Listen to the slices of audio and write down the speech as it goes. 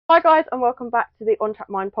Hi guys, and welcome back to the On Track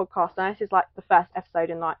Mind podcast. Now this is like the first episode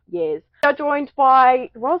in like years. We are joined by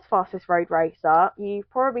the world's fastest road racer. You've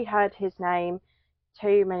probably heard his name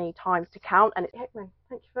too many times to count, and it's Hickman.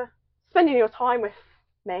 Thank you for spending your time with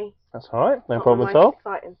me. That's all right, no Not problem the at all. most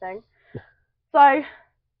exciting thing. So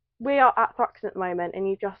we are at Thruxton at the moment, and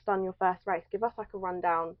you've just done your first race. Give us like a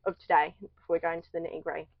rundown of today before we go into the nitty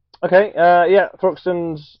gritty. Okay, yeah,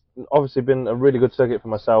 Thruxton's obviously been a really good circuit for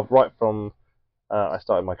myself right from I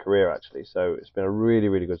started my career actually, so it's been a really,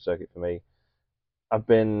 really good circuit for me. I've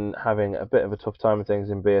been having a bit of a tough time with things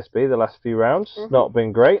in BSB the last few rounds. Not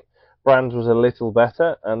been great. Brands was a little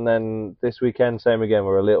better, and then this weekend, same again,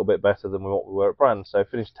 we're a little bit better than what we were at Brands. So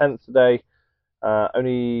finished 10th today,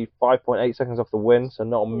 only 5.8 seconds off the win, so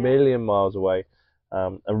not a million miles away,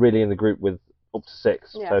 and really in the group with up to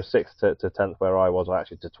 6th. So 6th to 10th where I was, or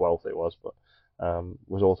actually to 12th it was, but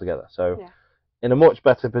was all together. So in a much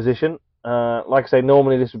better position. Like I say,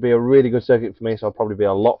 normally this would be a really good circuit for me, so I'll probably be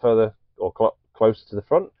a lot further or closer to the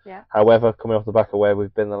front. However, coming off the back of where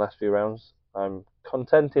we've been the last few rounds, I'm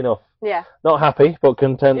content enough. Not happy, but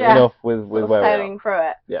content enough with where we are. Sailing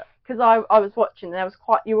through it. Because I was watching, and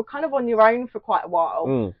you were kind of on your own for quite a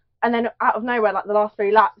while, and then out of nowhere, like the last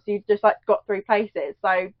 3 laps, you just like got 3 places.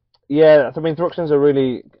 So yeah, I mean, Thruxton's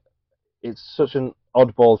it's such an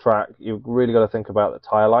oddball track. You've really got to think about the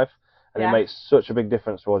tyre life. And it makes such a big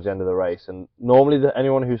difference towards the end of the race. And normally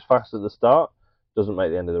anyone who's fast at the start doesn't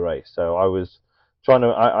make the end of the race. So I was trying to,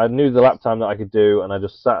 I knew the lap time that I could do, and I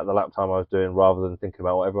just sat at the lap time I was doing rather than thinking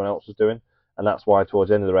about what everyone else was doing. And that's why towards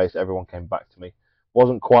the end of the race, everyone came back to me.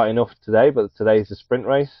 Wasn't quite enough today, but today's a sprint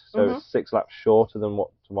race. So it's 6 laps shorter than what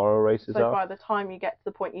tomorrow races are. So by the time you get to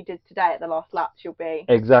the point you did today at the last laps, you'll be...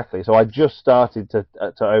 Exactly. So I just started to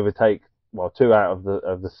overtake, well, 2 out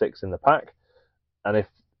of the 6 in the pack. And if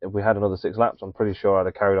we had another 6 laps, I'm pretty sure I'd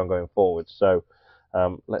have carried on going forward. So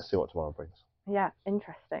let's see what tomorrow brings. Yeah,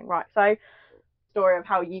 interesting. Right, so story of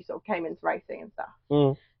how you sort of came into racing and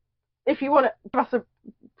stuff. If you want to give us a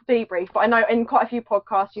debrief, but I know in quite a few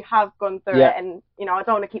podcasts you have gone through it, and you know I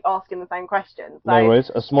don't want to keep asking the same questions. So... No worries.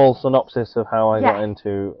 A small synopsis of how I got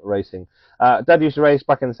into racing. Dad used to race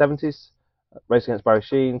back in the 70s. Raced against Barry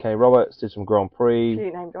Sheen, Kenny Roberts, did some Grand Prix.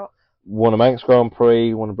 Name drops. Won a Manx Grand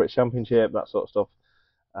Prix, won a British Championship, that sort of stuff.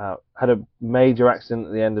 Had a major accident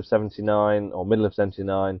at the end of 79 or middle of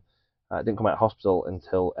 79. Didn't come out of hospital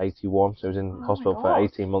until 81, so he was in hospital for an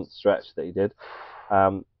 18-month stretch that he did.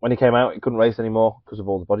 When he came out, he couldn't race anymore because of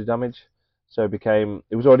all the body damage. So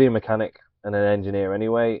he was already a mechanic and an engineer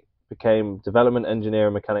anyway. Became development engineer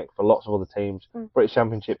and mechanic for lots of other teams, British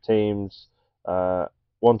Championship teams,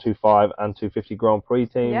 125 and 250 Grand Prix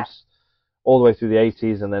teams. All the way through the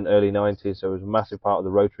 80s and then early 90s, so it was a massive part of the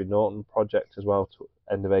Rotary Norton project as well, to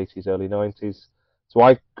end of 80s, early 90s. So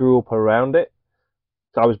I grew up around it.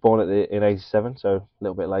 So I was born in 87, so a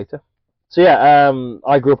little bit later. So yeah,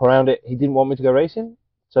 I grew up around it. He didn't want me to go racing,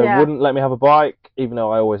 so wouldn't let me have a bike, even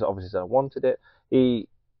though I always obviously said I wanted it. He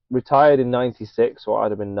retired in 96, so I'd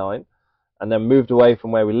have been 9, and then moved away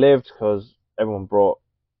from where we lived because everyone brought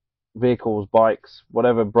vehicles, bikes,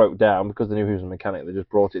 whatever broke down, because they knew he was a mechanic. They just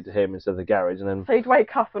brought it to him instead of the garage, and then so he'd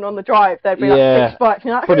wake up and on the drive there'd be like 6 bikes.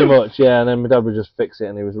 Like, pretty much, and then my dad would just fix it,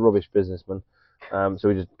 and he was a rubbish businessman, so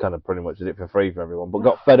he just kind of pretty much did it for free for everyone, but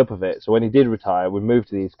got fed up of it. So when he did retire, we moved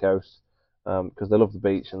to the East Coast because they love the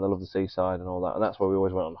beach and they love the seaside and all that, and that's where we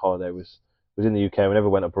always went on holiday. Was in the UK. We never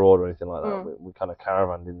went abroad or anything like that. We kind of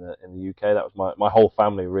caravanned in the UK. That was my whole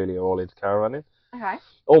family really are all into caravanning.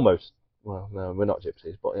 Almost. Well, no, we're not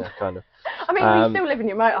gypsies, but yeah, kind of. I mean, you still live in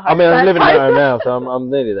your motorhome. I mean, I'm living in my home now, so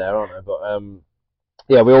I'm nearly there, aren't I? But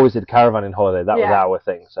yeah, we always did caravanning holiday. That was our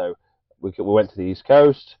thing. So we went to the East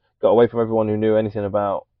Coast, got away from everyone who knew anything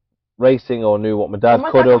about racing or knew what my dad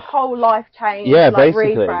could have. Like a whole life change. Yeah, like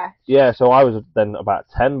basically. Refresh. Yeah, so I was then about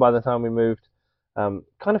 10 by the time we moved. Kind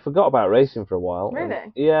of forgot about racing for a while.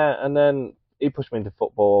 Really? And then he pushed me into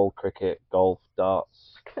football, cricket, golf, darts.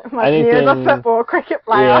 Imagine you as a football, cricket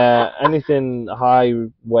player. Yeah, anything high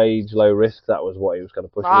wage, low risk, that was what he was kind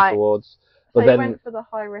of pushing me towards. But so then, he went for the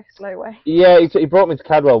high risk, low wage. Yeah, he brought me to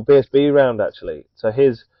Cadwell, BSB round actually. So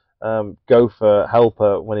his gopher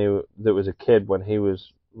helper that was a kid when he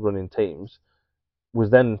was running teams,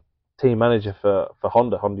 was then team manager for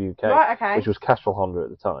Honda UK, which was Castrol Honda at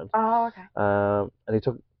the time. Oh, okay. And he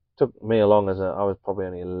took me along I was probably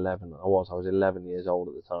only 11. I was 11 years old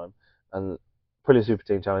at the time, and Aprilia Super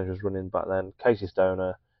Team Challenge was running back then. Casey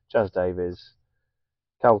Stoner, Jazz Davies,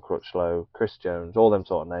 Cal Crutchlow, Chris Jones, all them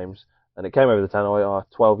sort of names. And it came over the town,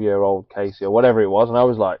 12-year-old Casey or whatever it was, and I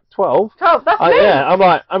was like, 12? 12, that's me! Yeah, I'm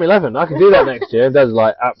like, I'm 11, I can do that next year. And Dad's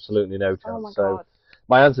like, absolutely no chance. Oh my so God.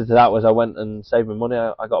 my answer to that was I went and saved my money.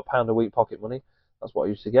 I got £1 a week pocket money. That's what I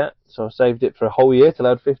used to get. So I saved it for a whole year till I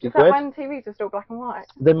had 50 quid. Is that when TVs were still black and white?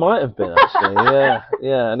 They might have been, actually.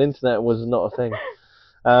 Yeah. And internet was not a thing.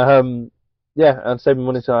 Yeah, and saved my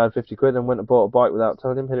money till I had 50 quid and went and bought a bike without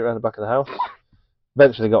telling him. Hid it around the back of the house.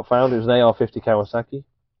 Eventually got found. It was an AR50 Kawasaki.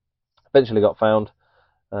 Eventually got found.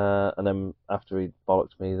 And then after he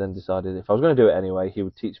bollocked me, then decided if I was going to do it anyway, he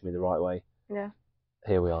would teach me the right way. Yeah.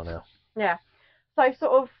 Here we are now. Yeah. So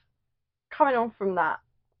sort of coming on from that,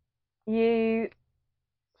 you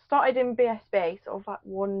started in BSB, sort of like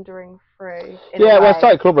wandering through. Well, I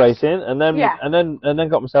started club racing, and then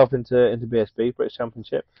got myself into BSB British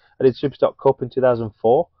Championship. I did Superstock Cup in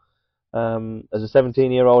 2004. As a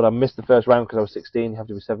 17-year-old, I missed the first round because I was 16. You have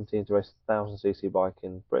to be 17 to race a 1000cc bike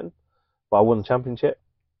in Britain. But I won the championship,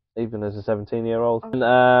 even as a 17-year-old. Oh.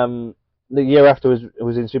 And the year after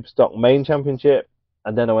was in Superstock Main Championship,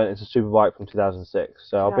 and then I went into Superbike from 2006.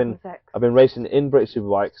 So 2006. I've been racing in British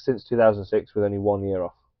Superbike since 2006 with only 1 year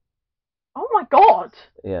off. Oh my god!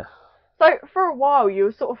 Yeah. So for a while you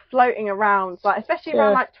were sort of floating around, like especially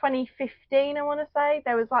around like 2015, I want to say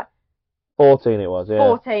there was like 14 it was, yeah.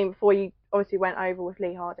 14 before you obviously went over with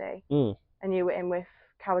Lee Hardy, and you were in with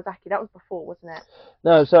Kawasaki. That was before, wasn't it?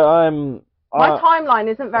 No, so my timeline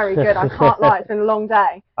isn't very good. I can't lie. It's been a long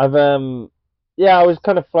day. I was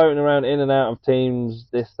kind of floating around in and out of teams,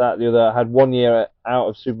 this, that, the other. I had 1 year out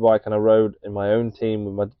of Superbike and I rode in my own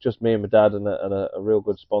team with just me and my dad and a real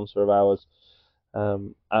good sponsor of ours.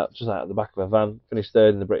 Just out the back of a van. Finished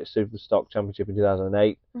third in the British Superstock Championship in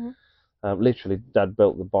 2008. Literally, Dad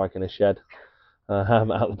built the bike in a shed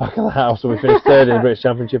out the back of the house, and we finished third in the British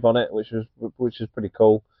Championship on it, which was pretty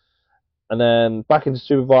cool. And then back into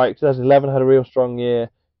Superbike. 2011 had a real strong year.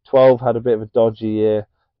 12 had a bit of a dodgy year.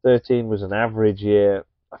 13 was an average year.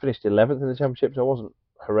 I finished 11th in the championship, so I wasn't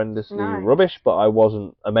horrendously rubbish, but I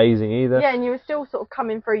wasn't amazing either. Yeah, and you were still sort of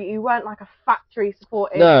coming through. You weren't like a factory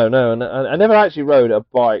supported. No, and I never actually rode a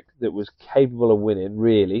bike that was capable of winning,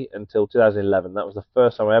 really, until 2011. That was the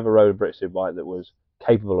first time I ever rode a British Superbike that was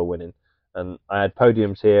capable of winning. And I had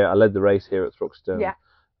podiums here. I led the race here at Thruxton. Yeah.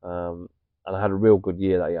 And I had a real good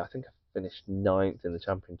year that year. I think I finished 9th in the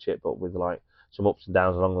championship, but with like some ups and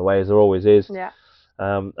downs along the way, as there always is. Yeah.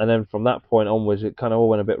 And then from that point onwards, it kind of all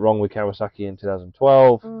went a bit wrong with Kawasaki in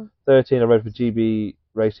 2012. 13, I rode for GB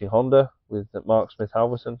Racing Honda with Mark Smith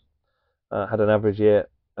Halverson. Had an average year,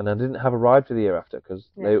 and I didn't have a ride for the year after because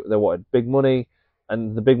they wanted big money,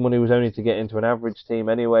 and the big money was only to get into an average team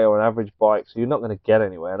anyway or an average bike, so you're not going to get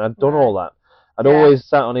anywhere. And I'd done all that. I'd always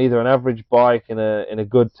sat on either an average bike in a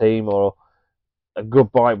good team or a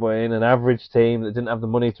good bike but in an average team that didn't have the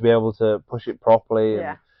money to be able to push it properly.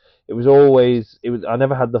 And I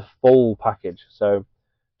never had the full package. So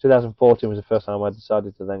 2014 was the first time I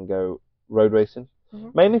decided to then go road racing,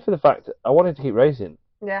 mainly for the fact that I wanted to keep racing.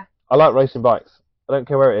 Yeah. I like racing bikes. I don't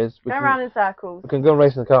care where it is. Go around in circles. We can go and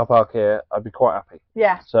race in the car park here. I'd be quite happy.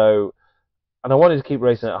 Yeah. So, and I wanted to keep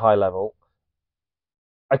racing at a high level.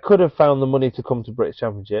 I could have found the money to come to British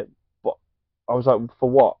Championship, but I was like, for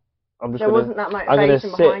what? Wasn't that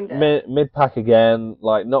motivation behind it. I'm going to sit mid-pack again,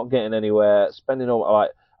 like not getting anywhere, spending all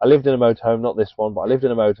like. I lived in a motorhome, not this one, but I lived in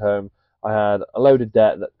a motorhome. I had a load of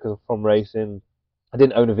debt from racing. I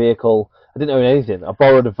didn't own a vehicle. I didn't own anything. I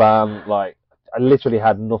borrowed a van. Like I literally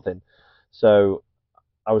had nothing. So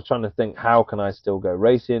I was trying to think, how can I still go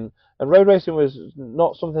racing? And road racing was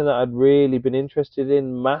not something that I'd really been interested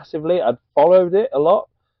in massively. I'd followed it a lot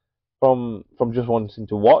from just wanting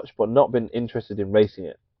to watch, but not been interested in racing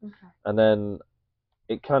it. Okay. And then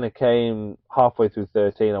it kind of came halfway through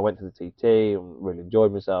 13. I went to the TT and really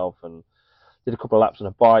enjoyed myself and did a couple of laps on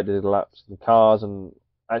a bike, did laps in cars, and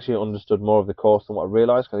actually understood more of the course than what I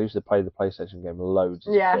realised, because I used to play the PlayStation game loads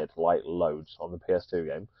as a kid, like loads on the PS2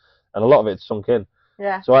 game, and a lot of it sunk in.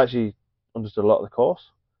 Yeah. So I actually understood a lot of the course.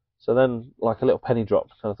 So then, like a little penny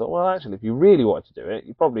dropped, and I thought, well, actually, if you really wanted to do it,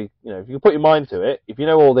 you probably, if you put your mind to it, if you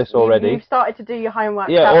know all this already, you've started to do your homework.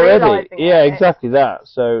 Yeah, already. Yeah, exactly that.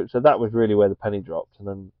 So that was really where the penny dropped,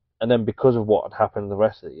 and then because of what had happened the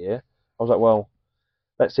rest of the year, I was like, well,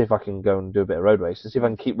 let's see if I can go and do a bit of road racing, see if I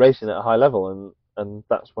can keep racing at a high level, and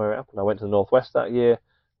that's where it happened. I went to the Northwest that year,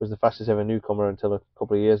 was the fastest ever newcomer until a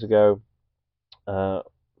couple of years ago.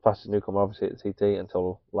 Fastest newcomer, obviously, at the TT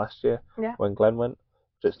until last year, when Glenn went.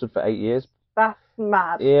 So it stood for 8 years. That's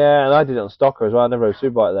mad. Yeah, and I did it on Stocker as well. I never rode a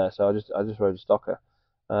Superbike there, so I just rode a Stocker.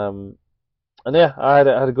 And yeah, I had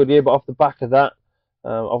a good year, but off the back of that,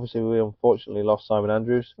 obviously we unfortunately lost Simon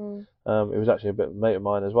Andrews. He was actually a bit of a mate of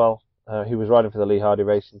mine as well. He was riding for the Lee Hardy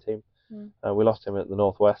racing team. We lost him at the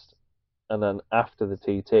Northwest, and then after the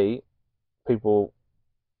TT, people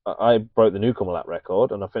I broke the newcomer lap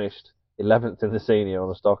record, and I finished 11th in the senior on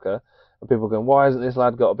a stocker. And people going, why hasn't this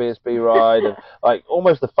lad got a BSB ride? And like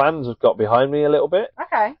almost the fans have got behind me a little bit.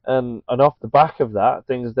 Okay. And off the back of that,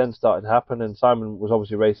 things then started to happen. And Simon was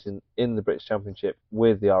obviously racing in the British Championship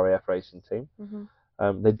with the RAF racing team.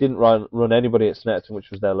 Mm-hmm. They didn't run anybody at Snetterton,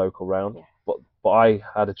 which was their local round. Yeah. But I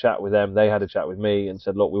had a chat with them. They had a chat with me and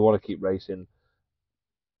said, look, we want to keep racing.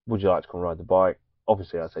 Would you like to come ride the bike?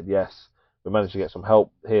 Obviously, I said yes. We managed to get some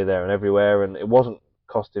help here, there, and everywhere, and it wasn't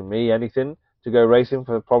costing me anything to go racing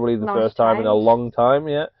for probably the first time in a long time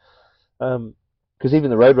yet. Because even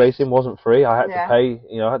the road racing wasn't free. I had to pay,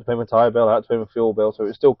 I had to pay my tyre bill, I had to pay my fuel bill, so it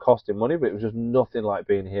was still costing money, but it was just nothing like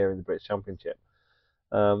being here in the British Championship.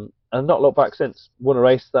 And not looked back since. Won a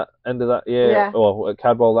race that end of that year, or at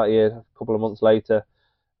Cadwell that year, a couple of months later,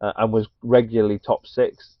 and was regularly top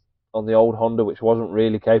 6 on the old Honda, which wasn't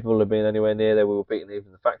really capable of being anywhere near there. We were beating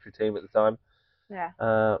even the factory team at the time.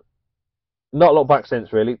 Yeah. Not looked back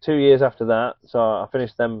since, really. 2 years after that, so I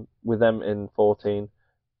finished with them in 14.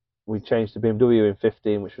 We changed to BMW in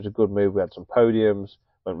 15, which was a good move. We had some podiums,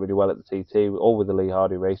 went really well at the TT, all with the Lee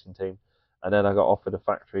Hardy racing team. And then I got offered a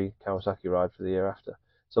factory Kawasaki ride for the year after.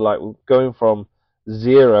 So like going from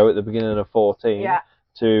 0 at the beginning of 14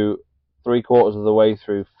 to 3/4 of the way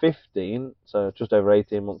through 15, so just over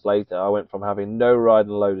 18 months later, I went from having no ride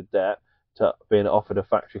and a load of debt to being offered a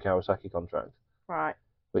factory Kawasaki contract. Right.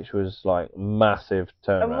 Which was like massive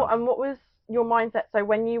turnaround. And what was your mindset? So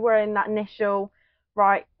when you were in that initial,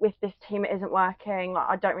 right, with this team it isn't working, like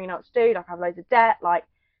I don't really know what to do, like I have loads of debt, like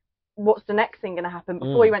what's the next thing going to happen?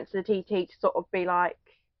 Before you went to the TT to sort of be like,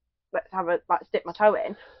 let's have dip my toe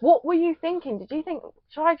in. What were you thinking? Did you think,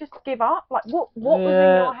 should I just give up? Like what was in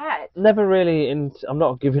your head? Never really. I'm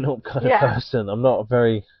not a giving up kind of person. I'm not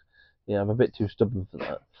very. I'm a bit too stubborn for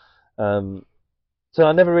that. So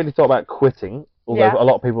I never really thought about quitting. Although a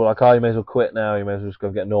lot of people were like, oh, you may as well quit now. You may as well just go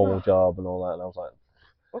get a normal job and all that. And I was like,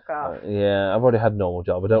 I've already had a normal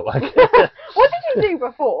job. I don't like it. What did you do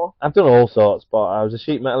before? I've done all sorts, but I was a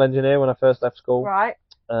sheet metal engineer when I first left school. Right.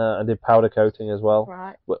 I did powder coating as well.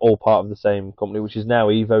 Right. We're all part of the same company, which is now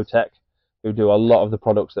Evotech, who do a lot of the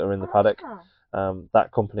products that are in the paddock.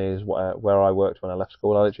 That company is where I worked when I left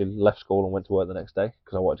school. I literally left school and went to work the next day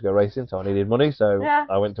because I wanted to go racing, so I needed money, so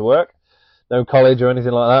I went to work. No college or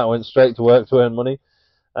anything like that. I went straight to work to earn money.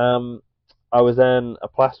 I was then a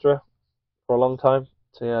plasterer for a long time.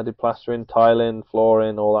 So I did plastering, tiling,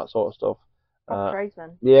 flooring, all that sort of stuff.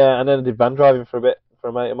 Tradesman. Yeah, and then I did van driving for a bit for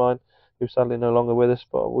a mate of mine who's sadly no longer with us.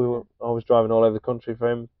 But I was driving all over the country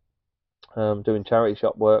for him, doing charity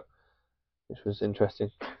shop work, which was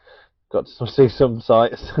interesting. Got to see some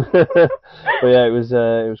sights. But yeah, it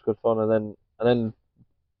was good fun. And then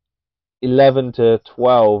 11 to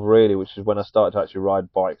 12 really, which is when I started to actually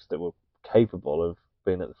ride bikes that were capable of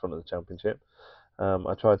being at the front of the championship.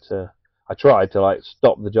 I tried to like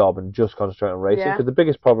stop the job and just concentrate on racing, because the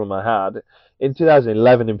biggest problem I had in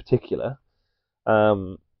 2011 in particular, I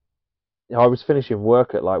was finishing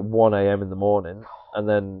work at like 1 a.m. in the morning, and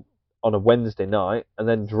then on a Wednesday night, and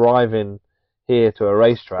then driving here to a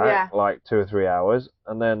racetrack like 2 or 3 hours,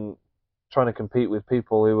 and then trying to compete with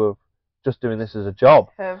people who were just doing this as a job.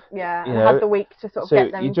 And have the week to sort of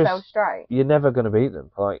get themselves straight. You're never going to beat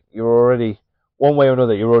them. Like, you're already, one way or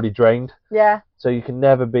another, you're already drained. Yeah. So you can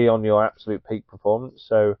never be on your absolute peak performance.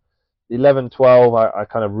 So 11, 12, I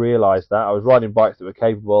kind of realised that. I was riding bikes that were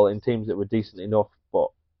capable in teams that were decent enough, but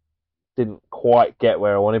didn't quite get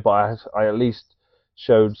where I wanted. But I at least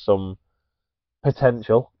showed some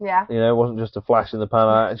potential. Yeah. It wasn't just a flash in the pan.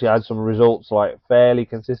 I actually had some results like fairly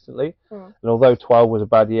consistently. And although 12 was a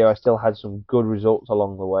bad year, I still had some good results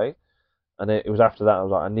along the way. And it was after that I was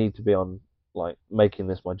like, I need to be on like making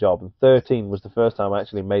this my job. And 13 was the first time I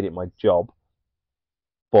actually made it my job.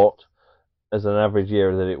 But as an average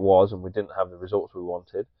year that it was, and we didn't have the results we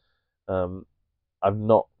wanted, I've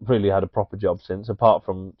not really had a proper job since, apart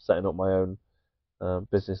from setting up my own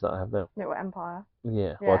business that I have now. Little empire.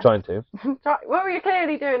 Yeah, well, trying to. Well, you're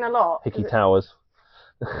clearly doing a lot. Hickey Towers.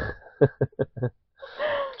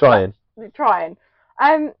 Trying.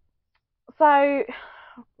 So,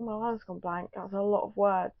 my mind's gone blank. That was a lot of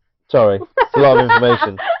words. Sorry, it's a lot of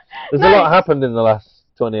information. There's a lot happened in the last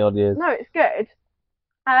 20 odd years. No, it's good.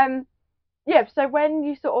 So when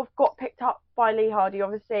you sort of got picked up by Lee Hardy,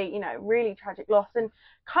 obviously, really tragic loss, and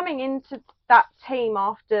coming into that team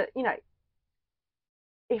after,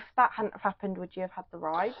 if that hadn't have happened, would you have had the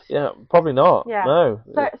ride? Yeah, probably not. Yeah. No.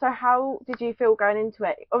 So how did you feel going into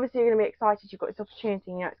it? Obviously, you're going to be excited. You've got this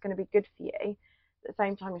opportunity. It's going to be good for you. At the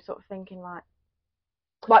same time, you're sort of thinking like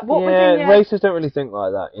what was in your... racers don't really think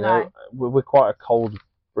like that. We're quite a cold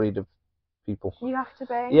breed of people. You have to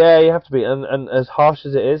be. Yeah, you have to be. And as harsh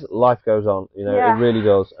as it is, life goes on. You know, Yeah. it really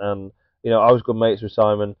does. And you know, I was good mates with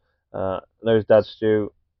Simon. I know his dad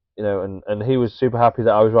Stu. You know, and he was super happy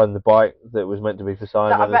that I was riding the bike that was meant to be for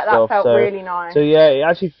Simon I bet and stuff. that felt really nice. So yeah, it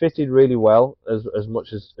actually fitted really well, as much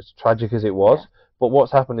as tragic as it was. Yeah. But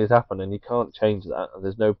what's happened is happened, and you can't change that. And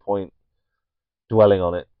there's no point dwelling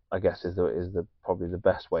on it, I guess is the probably the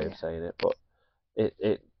best way of saying it. But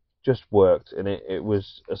it just worked, and it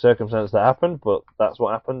was a circumstance that happened, but that's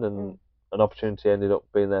what happened, and an opportunity ended up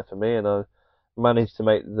being there for me, and I managed to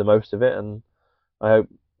make the most of it, and I hope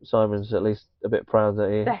Simon's at least a bit proud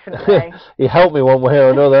that Definitely. he helped me one way or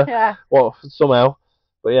another. Yeah. Well, somehow.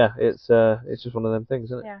 But yeah, it's just one of them things,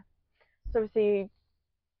 isn't it? Yeah. So obviously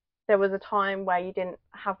there was a time where you didn't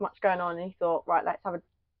have much going on and you thought, right, let's have a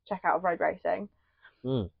check out of road racing.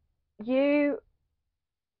 You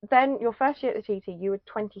then, your first year at the TT, you were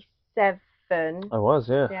 27. I was,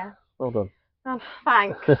 yeah. Yeah. Well done. Oh,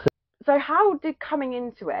 thanks. So how did coming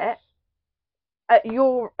into it, at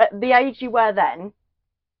the age you were then,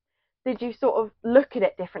 did you sort of look at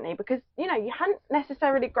it differently? Because, you know, you hadn't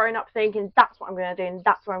necessarily grown up thinking that's what I'm going to do and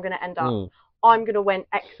that's where I'm going to end up. I'm going to win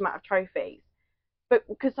X amount of trophies. But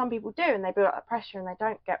because some people do, and they build up that pressure and they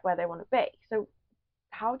don't get where they want to be. So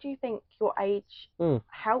how do you think your age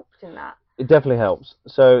helped in that? It definitely helps.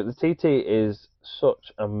 So the TT is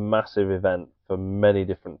such a massive event for many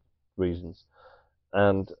different reasons.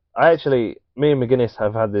 And me and McGuinness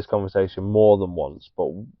have had this conversation more than once,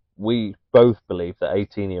 but we both believe that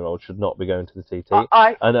 18-year-olds should not be going to the TT.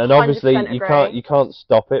 And obviously you can't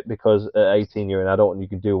stop it, because at 18 you're an adult and you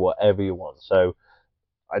can do whatever you want. So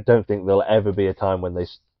I don't think there'll ever be a time when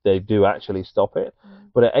they do actually stop it.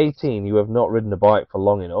 But at 18 you have not ridden a bike for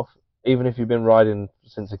long enough, even if you've been riding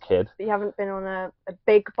since a kid. But you haven't been on a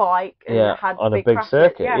big bike and had on big a big crashes.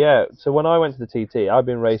 circuit. Yeah. So when I went to the TT, I've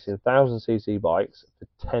been racing 1000cc bikes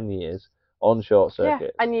for 10 years on short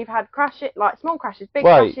circuits. Yeah, and you've had crashes, like small crashes, big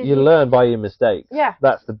crashes. You learn by your mistakes. Yeah.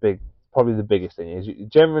 That's probably the biggest thing is,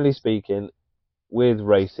 generally speaking, with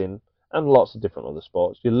racing and lots of different other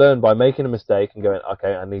sports, you learn by making a mistake and going,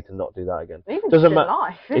 okay, I need to not do that again. Even doesn't matter.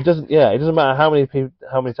 Life. It doesn't matter how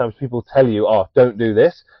many times people tell you, oh, don't do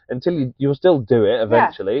this, until you'll still do it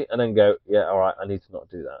eventually, and then go, yeah, all right, I need to not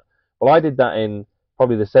do that. Well, I did that in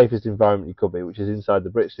probably the safest environment you could be, which is inside the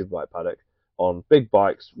British Superbike paddock, on big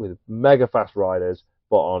bikes with mega fast riders,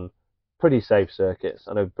 but on pretty safe circuits.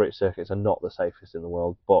 I know British circuits are not the safest in the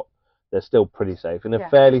world, but they're still pretty safe, in a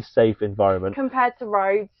fairly safe environment. Compared to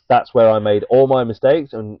roads. That's where I made all my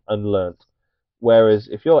mistakes and learnt. Whereas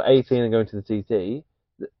if you're 18 and going to the TT,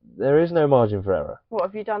 there is no margin for error. What,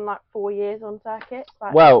 have you done like 4 years on circuit?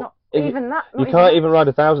 Like, well, you can't even ride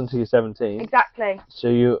 1000 till you're 17. Exactly. So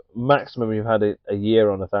you've had a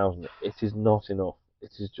year on 1000. It is not enough.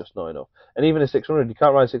 It is just not enough. And even a 600, you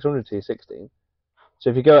can't ride 600 till you're 16. So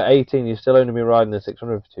if you go at 18, you've still only been riding a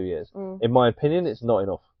 600 for 2 years. In my opinion, it's not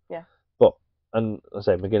enough. Yeah. But, and I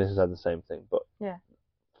say McGuinness has had the same thing. But yeah,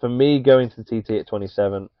 for me, going to the TT at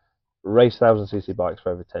 27, race 1000cc bikes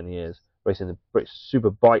for over 10 years, racing the British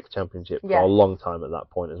Superbike Championship for a long time at that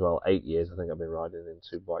point as well. 8 years, I think I've been riding in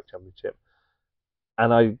Superbike Championship.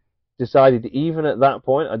 And I decided, even at that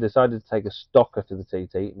point, I decided to take a stocker to the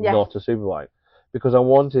TT, not a Superbike. Because I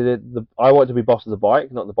wanted I want to be boss of the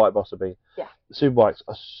bike, not the bike boss of me. Yeah. Superbikes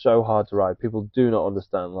are so hard to ride. People do not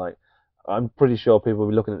understand. Like, I'm pretty sure people will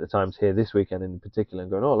be looking at the times here this weekend in particular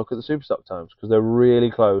and going, oh, look at the Superstock times, because they're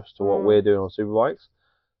really close to what we're doing on Superbikes.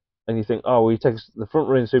 And you think, oh, well, you take the front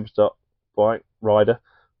running Superstock bike rider,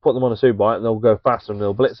 put them on a Superbike, and they'll go faster and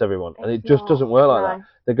they'll blitz everyone. And it just doesn't work like that.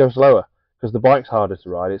 They go slower, because the bike's harder to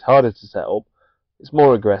ride, it's harder to set up, it's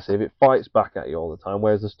more aggressive, it fights back at you all the time,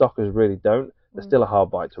 whereas the stockers really don't. They're still a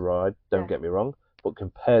hard bike to ride, don't get me wrong, but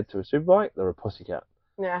compared to a Superbike, they're a pussycat.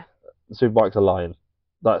 Yeah. The Superbike's a lion.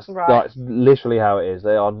 That's literally how it is.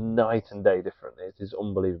 They are night and day different. It is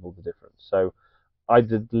unbelievable, the difference. So I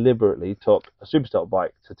deliberately took a Superstock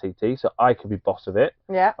bike to TT so I could be boss of it.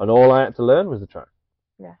 Yeah. And all I had to learn was the track.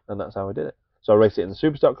 Yeah. And that's how I did it. So I raced it in the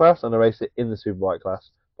Superstock class and I raced it in the Superbike class,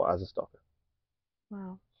 but as a stocker.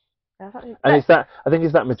 Wow. Yeah, and I think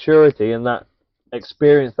it's that maturity and that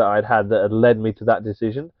experience that I'd had that had led me to that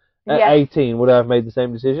decision. At 18, would I have made the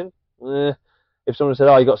same decision? If someone said,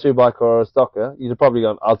 oh, you got a Superbike or a stocker, you'd have probably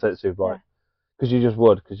gone, I'll take the Superbike. Because you just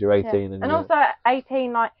would, because you're 18. And also at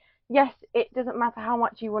 18, like, yes, it doesn't matter how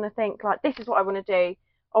much you want to think, like, this is what I want to do.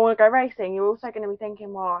 I want to go racing. You're also going to be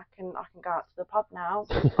thinking, well, I can go out to the pub now.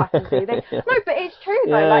 I can do this. No, but it's true,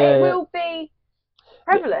 though. It will be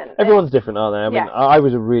prevalent. Everyone's different, aren't they? I mean, I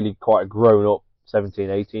was quite a grown-up 17,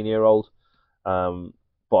 18-year-old. But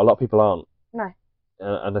a lot of people aren't. No.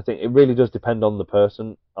 and I think it really does depend on the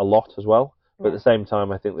person a lot as well. But at Yeah. the same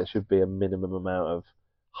time, I think there should be a minimum amount of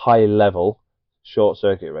high-level short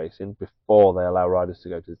circuit racing before they allow riders to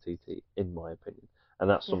go to the TT, in my opinion. And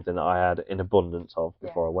that's something that I had in abundance of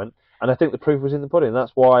before I went. And I think the proof was in the pudding.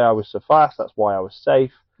 That's why I was so fast. That's why I was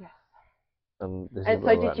safe. Yes. And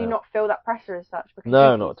so did you not feel that pressure as such? Because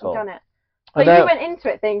no, not at all. Done it. So you went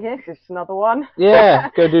into it thinking, this is just another one. Yeah,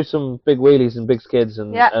 go do some big wheelies and big skids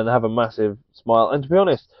and have a massive smile. And to be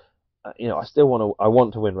honest, I still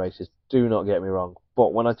want to win races. Do not get me wrong.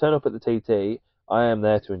 But when I turn up at the TT, I am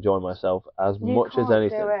there to enjoy myself as much as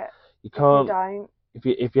anything. Do it you can't. You don't.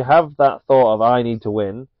 If you have that thought of I need to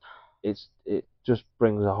win, it just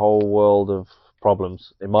brings a whole world of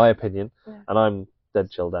problems, in my opinion. Yeah. And I'm dead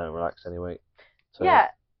chilled out and relaxed anyway. So. Yeah.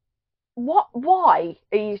 Why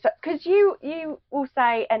are you so? Because you will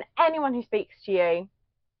say, and anyone who speaks to you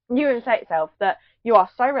will say itself that you are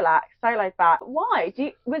so relaxed, so laid back. Why?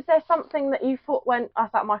 Was there something that you thought went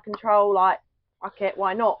out of my control? Like, fuck it,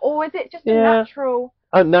 why not? Or is it just a natural?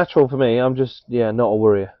 Natural for me. I'm just not a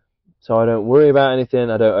worrier. So I don't worry about anything.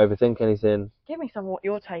 I don't overthink anything. Give me some of what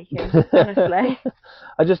you're taking, honestly.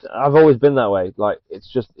 I've always been that way. Like,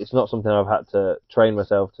 it's not something I've had to train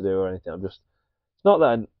myself to do or anything. It's not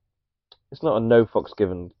a no fucks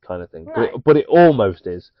given kind of thing. No. But it almost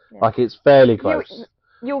is. Yeah. Like, it's fairly close.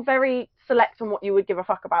 You're very select on what you would give a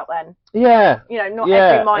fuck about then. Yeah. Not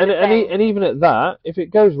every minor thing. And even at that, if it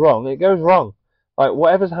goes wrong, it goes wrong. Like,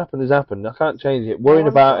 whatever's happened has happened. I can't change it. Worrying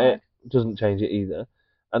about it doesn't change it either.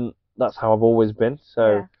 And that's how I've always been.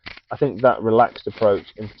 So I think that relaxed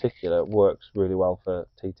approach in particular works really well for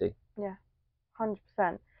TT. Yeah,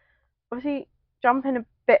 100%. Obviously, jumping a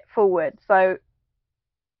bit forward. So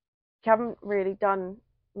you haven't done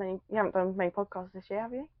many podcasts this year,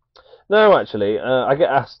 have you? No, actually. I get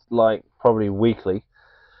asked like probably weekly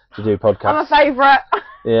to do podcasts. I'm a favourite.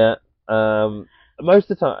 Yeah. Most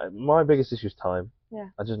of the time, my biggest issue is time. Yeah.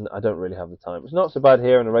 I don't really have the time. It's not so bad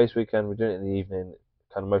here on a race weekend. We're doing it in the evening.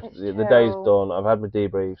 Kind of most of the day's done. I've had my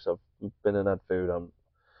debriefs. I've been and had food.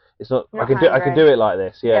 It's not. I can do it like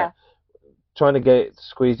this. Yeah. Trying to get it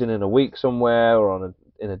squeezed in a week somewhere or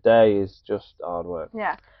in a day is just hard work.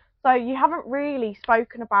 Yeah. So you haven't really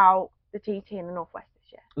spoken about the TT in the Northwest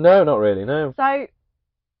this year. No, not really. No. So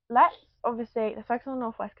let's focus on the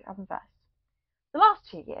Northwest Cabin first. The last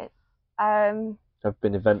 2 years have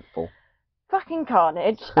been eventful. Fucking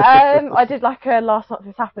carnage. I did like a last month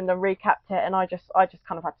this happened and recapped it, and I just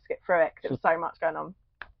kind of had to skip through it because there was so much going on.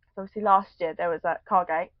 So obviously last year there was a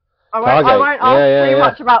Cargate. I won't ask too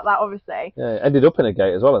much about that, obviously. Yeah, it ended up in a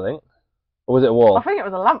gate as well, I think. Or was it a wall? I think it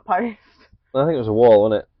was a lamppost. I think it was a wall,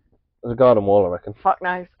 wasn't it? It was a garden wall, I reckon. Fuck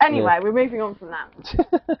knows. Anyway, we're moving on from that.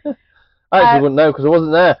 I actually wouldn't know because I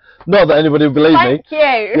wasn't there. Not that anybody would believe me. Thank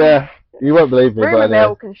you. Yeah, you won't believe me. Rumour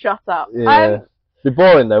mill can shut up. Yeah. It'd be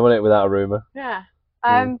boring though, wouldn't it, without a rumour? Yeah.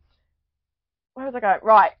 Where was I going?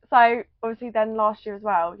 Right. So obviously, then last year as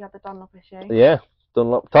well, you had the Dunlop issue. Yeah,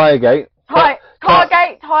 Dunlop Tiregate.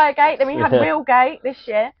 Tiregate. Then we had Wheelgate this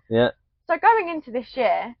year. Yeah. So going into this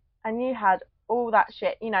year, and you had all that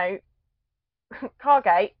shit,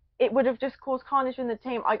 Cargate, it would have just caused carnage in the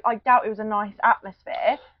team. I doubt it was a nice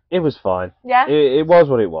atmosphere. It was fine. Yeah. It was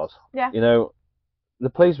what it was. Yeah. The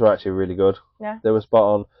police were actually really good. Yeah. They were spot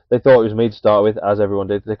on. They thought it was me to start with, as everyone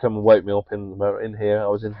did. They come and wake me up in here. I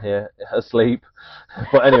was in here asleep.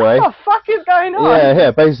 But anyway. What the fuck is going on? Yeah.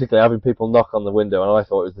 Basically, having people knock on the window, and I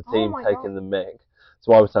thought it was the team taking the mick.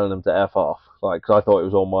 So I was telling them to F off, because I thought it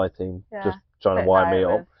was all my team just trying to wind me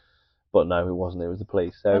up. But no, it wasn't. It was the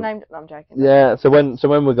police. So no, I'm joking. Yeah. So when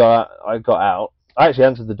I got out. I actually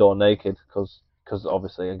answered the door naked because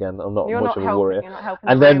obviously, again, I'm not much of a worrier.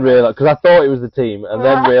 And then realised, because I thought it was the team, and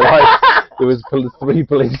then realised there was 3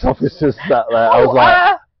 police officers sat there. I was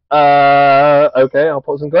like, okay, I'll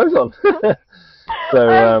put some clothes on.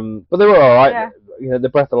 So, but they were all right. Yeah. They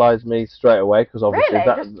breathalyzed me straight away because obviously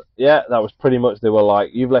that was pretty much. They were like,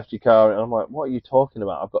 "You've left your car," and I'm like, "What are you talking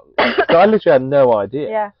about?" I literally had no idea.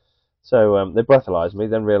 Yeah. So they breathalyzed me,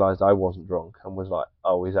 then realised I wasn't drunk, and was like,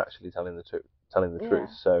 "Oh, he's actually telling the truth."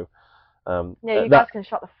 So. You guys can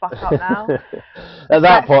shut the fuck up now. At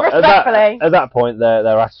that point,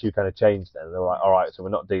 their attitude kind of changed. Then they were like, "All right, so we're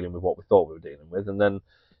not dealing with what we thought we were dealing with." And then,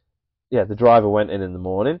 the driver went in the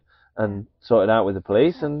morning and sorted out with the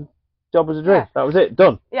police, and job was a dream. That was it,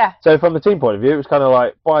 done. Yeah. So from the team point of view, it was kind of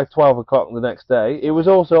like by 12 o'clock the next day, it was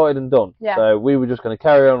all sorted and done. Yeah. So we were just going to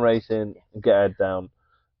carry on racing and get head down.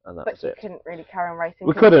 And that was it. But you couldn't really carry on racing.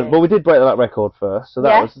 We couldn't, but we did break that record first, so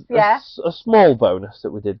that was a small bonus that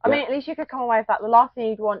we did get. I mean, at least you could come away with that. The last thing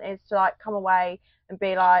you'd want is to come away and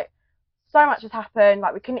be like, so much has happened.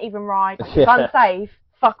 Like, we couldn't even ride. Like, it's unsafe.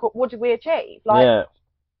 Fuck, what did we achieve? Like,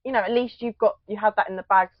 you know, at least you had that in the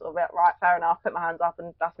bag, sort of, right, fair enough, put my hands up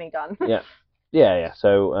and that's me done. Yeah.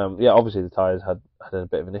 So, obviously the tyres had a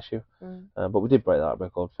bit of an issue, but we did break that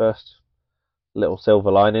record first. Little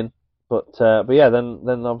silver lining. But yeah, then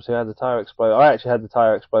obviously I had the tyre explode. I actually had the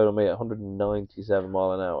tyre explode on me at 197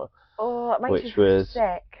 mile an hour. Oh, that makes which you was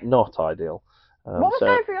sick. Not ideal. What was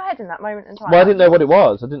going through your head in that moment in time? Well, I didn't know what it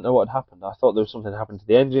was. I didn't know what had happened. I thought there was something happened to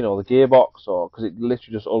the engine or the gearbox, or because it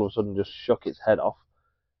literally just all of a sudden just shook its head off,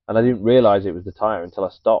 and I didn't realise it was the tyre until I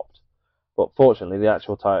stopped. But fortunately, the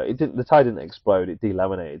actual tyre, the tyre didn't explode. It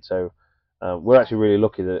delaminated. So we're actually really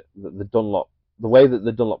lucky that the Dunlop, the way that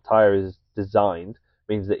the Dunlop tyre is designed,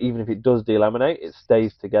 means that even if it does delaminate, it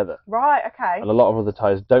stays together. Right, okay. And a lot of other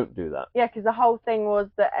tyres don't do that. Yeah, because the whole thing was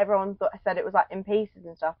that everyone said it was like in pieces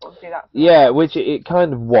and stuff. Obviously, that's which it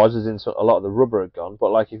kind of was, as in a lot of the rubber had gone.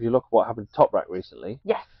 But like if you look at what happened to Top Rack recently,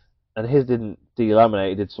 yes, and his didn't delaminate,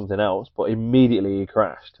 he did something else, but immediately he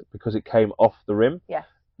crashed because it came off the rim. Yes.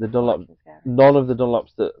 The Dunlop, none of the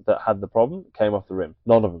Dunlops that had the problem came off the rim.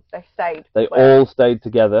 None of them. They stayed. They all stayed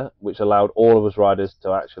together, which allowed all of us riders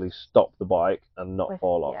to actually stop the bike and not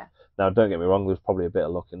fall off. Yeah. Now, don't get me wrong, there's probably a bit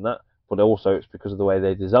of luck in that, but also it's because of the way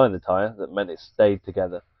they designed the tyre that meant it stayed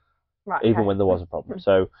together, even when there was a problem.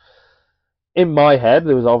 So, in my head,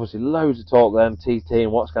 there was obviously loads of talk then, TT,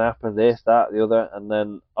 and what's going to happen, this, that, the other, and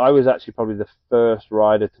then I was actually probably the first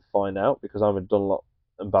rider to find out because I'm a Dunlop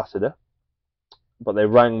ambassador. But they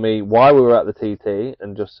rang me while we were at the TT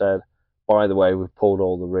and just said, by the way, we've pulled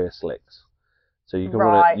all the rear slicks. So you can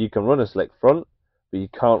run a slick front, but you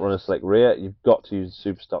can't run a slick rear. You've got to use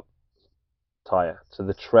the Superstock tyre, so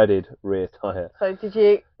the treaded rear tyre. So did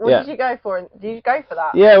you go for? Did you go for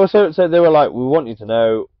that? Yeah, well, so they were like, we want you to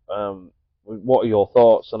know, what are your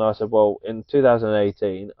thoughts? And I said, well, in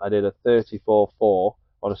 2018, I did a 34.4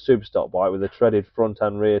 on a Superstock bike with a treaded front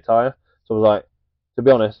and rear tyre. So I was like, to be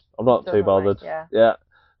honest, I'm not too bothered. Yeah.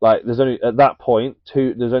 Like, there's only, at that point,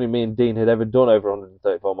 there's only me and Dean had ever done over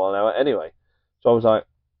 134 mile an hour anyway. So I was like,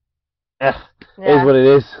 it is what it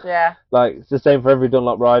is. Yeah. Like, it's the same for every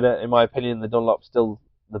Dunlop rider. In my opinion, the Dunlop's still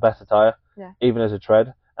the better tyre, even as a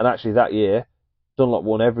tread. And actually that year, Dunlop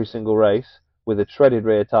won every single race with a treaded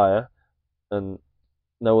rear tyre, and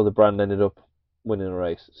no other brand ended up winning a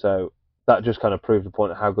race. So that just kind of proved the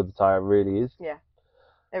point of how good the tyre really is. Yeah.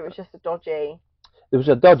 It was just a dodgy... There was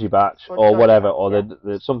a dodgy batch or whatever, or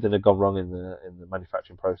there's something had gone wrong in the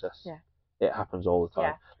manufacturing process. Yeah. It happens all the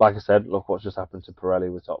time. Yeah. Like I said, look what's just happened to Pirelli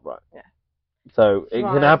with Top Rack. Yeah. So it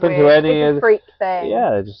can happen to any... It's a freak thing.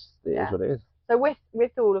 Yeah, it is what it is. So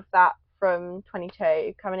with all of that from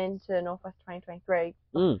 22 coming into Northwest 2023,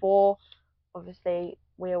 before obviously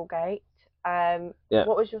Wheelgate,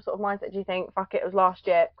 what was your sort of mindset? Do you think, fuck it was last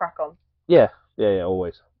year, crack on? Yeah,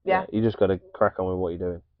 always. Yeah. You just got to crack on with what you're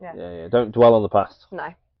doing. Yeah. Don't dwell on the past. No.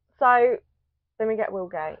 So then we get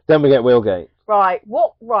Wheelgate. Right.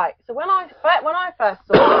 So when I first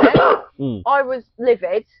saw it, I was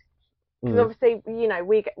livid because obviously, you know,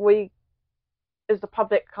 we as the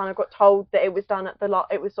public kind of got told that it was done at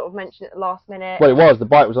it was sort of mentioned at the last minute. Well, it was. The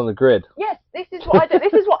bike was on the grid. Yes, this is what I do.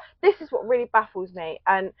 This is what really baffles me.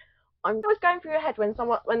 And I was going through your head when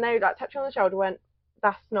they like tapped you on the shoulder, went,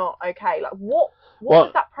 that's not okay. Like, what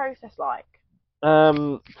was that process like?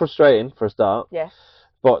 Frustrating for a start. Yes.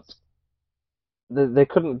 But they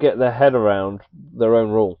couldn't get their head around their own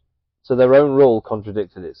rule. So their own rule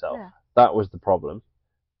contradicted itself. Yeah. That was the problem.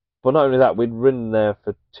 But not only that, we'd ridden there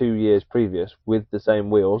for 2 years previous with the same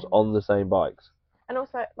wheels on the same bikes. And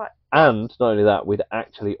also, and not only that, we'd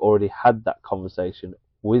actually already had that conversation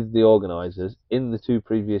with the organisers in the 2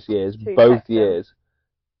 previous years, both years,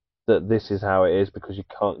 that this is how it is because you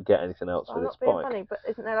can't get anything else for this bike. Funny, but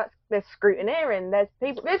isn't there there's scrutineering? There's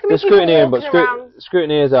people. There's scrutineering, but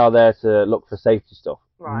scrutineers are there to look for safety stuff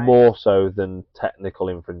more so than technical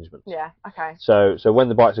infringements. Yeah. Okay. So when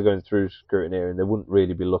the bikes are going through scrutineering, they wouldn't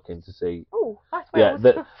really be looking to see. Oh, nice wheels.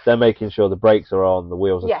 Yeah, they're making sure the brakes are on, the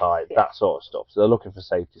wheels are tight, that sort of stuff. So they're looking for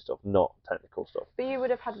safety stuff, not technical stuff. But you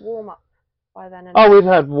would have had warm up by then. We'd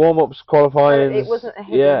had warm-ups, qualifying. It wasn't a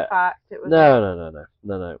hidden fact. It was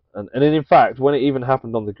No. And in fact, when it even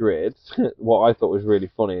happened on the grid, what I thought was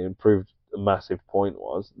really funny and proved a massive point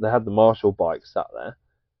was they had the Marshall bike sat there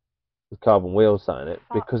with carbon wheels sat in it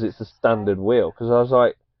because it's a standard wheel. Because I was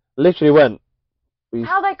like, literally went.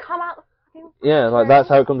 How they come out? Yeah, like that's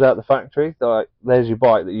how it comes out the factory. They're like, there's your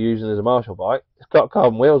bike that you're using as a Marshall bike. It's got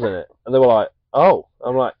carbon wheels in it, and they were like, oh.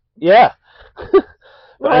 I'm like, yeah.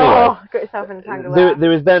 But anyway, got yourself in a tangle there.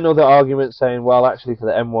 there is then other arguments saying, well, actually for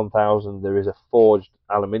the M1000 there is a forged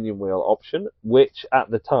aluminium wheel option, which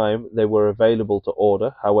at the time they were available to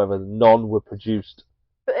order. However, none were produced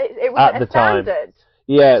But it at wasn't the a standard. time.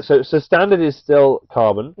 Yeah, so standard is still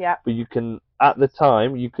carbon. Yeah. But you can, at the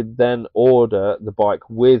time, you could then order the bike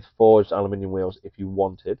with forged aluminium wheels if you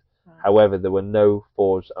wanted. However, there were no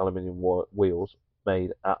forged aluminium wheels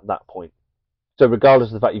made at that point. So regardless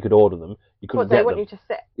of the fact you could order them, you couldn't get them. They want you to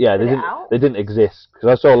sit. Yeah, they didn't exist, because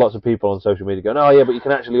I saw lots of people on social media going, oh yeah, but you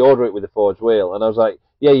can actually order it with a forged wheel, and I was like,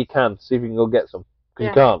 yeah, you can. See if you can go get some, because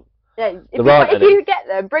you can't. Yeah, if you get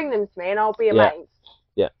them, bring them to me, and I'll be amazed.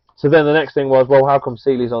 Yeah. So then the next thing was, well, how come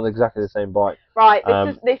Seeley's on exactly the same bike? Right.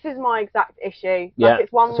 This is my exact issue. Yeah. Like,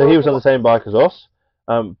 it's one so he was on the same bike as us,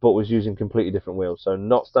 but was using completely different wheels. So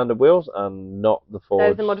not standard wheels and not the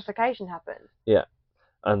forged. There's a modification happened. Yeah.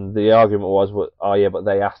 And the argument was, oh yeah, but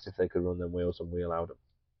they asked if they could run them wheels and we allowed them.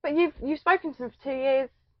 But you've spoken to them for 2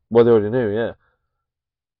 years. Well, they already knew, yeah.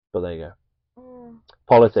 But there you go.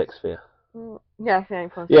 Politics for you. Yeah,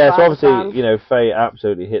 yeah. So obviously, you know, Faye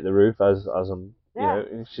absolutely hit the roof as you know,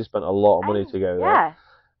 she spent a lot of money to go there,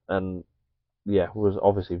 and was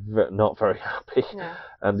obviously not very happy,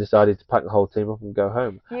 and decided to pack the whole team up and go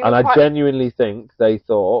home. And I genuinely think they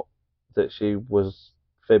thought that she was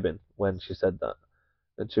fibbing when she said that.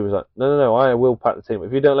 And she was like, no, I will pack the team.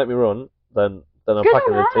 If you don't let me run, then I'm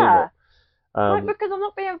packing the team up. Because I'm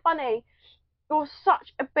not being funny. You're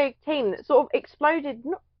such a big team that sort of exploded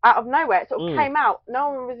out of nowhere. It sort of came out. No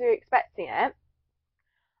one was really expecting it.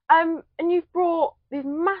 And you've brought this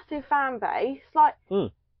massive fan base. Like,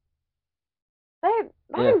 they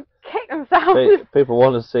don't kick themselves. People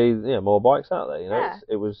want to see more bikes out there. You know,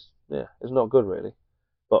 it's not good really.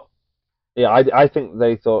 But yeah, I think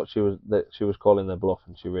they thought she was calling their bluff,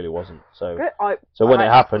 and she really wasn't. So when it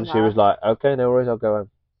happened, she was like, okay, no worries, I'll go home.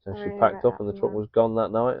 So she packed up, and the truck was gone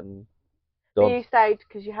that night, and done. So you stayed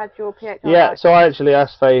because you had your PXR. Yeah, so I actually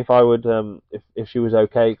asked Faye if I would, if she was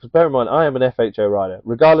okay, because bear in mind, I am an FHO rider,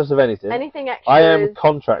 regardless of anything. Anything extra. I am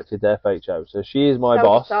contracted to FHO, so she is my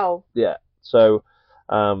boss. Yeah, so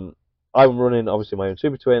I'm running obviously my own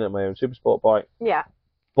Super Twin and my own Super Sport bike. Yeah.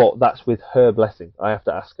 But that's with her blessing. I have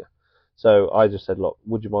to ask her. So I just said, look,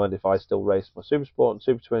 would you mind if I still race my Super Sport and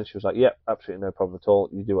Super Twin? She was like, yep, absolutely no problem at all.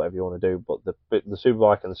 You do whatever you want to do, but the Super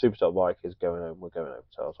bike and the Super Sport bike is going home. We're going home.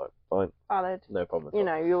 So I was like, fine. Valid. No problem at all. You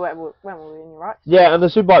know, when were we in your rights? Yeah, and the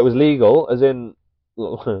Super bike was legal, as in,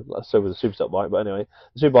 so was the Super Sport bike, but anyway,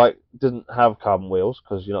 the Super bike doesn't have carbon wheels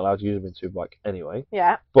because you're not allowed to use them in Super bike anyway.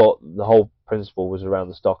 Yeah. But the whole principle was around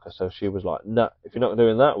the stocker, so she was like, no, if you're not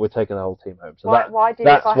doing that, we're taking the whole team home. So that's why the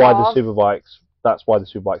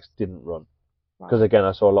Super bikes didn't run. Because again,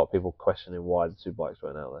 I saw a lot of people questioning why the Super bikes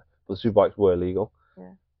weren't out there. But the Super bikes were legal,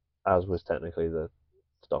 as was technically the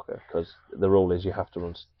stocker, because the rule is you have to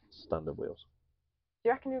run standard wheels. Do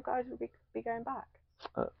you reckon you guys would be going back?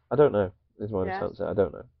 I don't know. Is my honest answer. I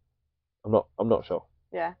don't know. I'm not sure.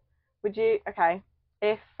 Yeah. Would you? Okay.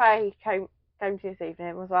 If Faye came to this evening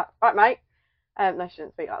and was like, right, mate. No, she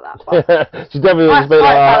didn't speak like that. But she definitely wouldn't speak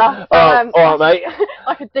like that. Oh, all right, mate.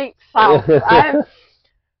 Like a deep south. I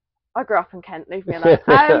grew up in Kent, leave me alone.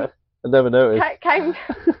 I never noticed. Came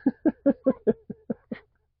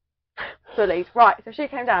Bullied. Right, so she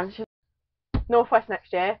came down. She's Northwest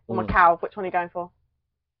next year, or my cow. Which one are you going for?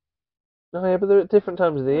 Oh yeah, but they're at different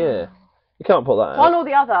times of the year. You can't put that out. One or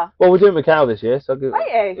the other. Well, we're doing Macau this year, so I'll give. Are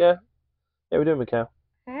you? Yeah, we're doing Macau.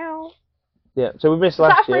 Hell. Yeah, so we missed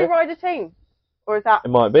last year. Is that a free rider team? Or is that... It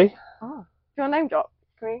might be. Oh. Do you want a name drop?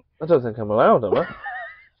 Can we... I don't think I'm allowed, am I?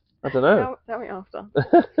 I don't know. Tell me after.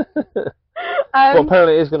 Well,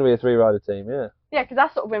 apparently it is going to be a 3-rider team, yeah. Yeah, because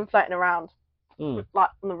that's sort of been floating around. Like,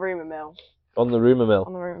 on the rumour mill. On the rumour mill.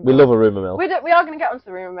 We love a rumour mill. We are going to get onto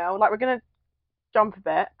the rumour mill. Like, we're going to jump a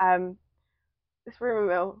bit. This rumour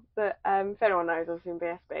mill that, if anyone knows, obviously in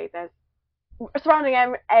BSB, there's surrounding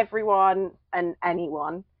everyone and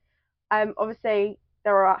anyone. Obviously,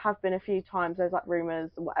 there have been a few times there's like rumours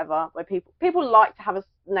or whatever where people like to have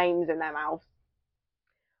names in their mouths.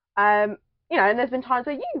 You know, and there's been times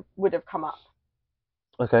where you would have come up.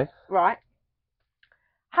 Okay. Right.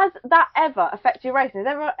 Has that ever affected your racing?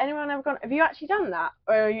 Has anyone ever gone? Have you actually done that,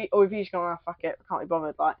 or have you just gone, oh, fuck it, I can't be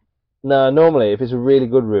bothered? Like. No, normally if it's a really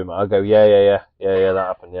good rumour, I go, yeah, that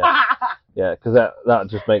happened, yeah, yeah, because that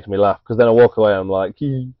just makes me laugh. Because then I walk away, and I'm like,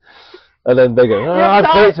 and then they go,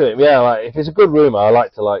 I'd say to him, yeah, like if it's a good rumour, I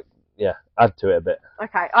like to add to it a bit.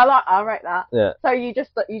 Okay, I rate that. Yeah. So you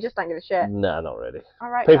just don't give a shit. No, not really. I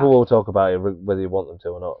rate People that. will talk about it whether you want them to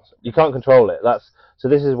or not. You can't control it. So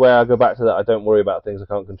this is where I go back to that. I don't worry about things I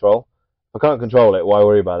can't control. If I can't control it, why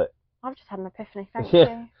worry about it? I've just had an epiphany. Thank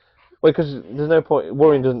Yeah. you. Well, because there's no point.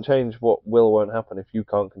 Worrying doesn't change what will or won't happen if you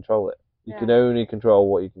can't control it. You can only control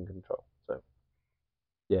what you can control. So,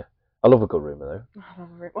 yeah. I love a good rumour, though.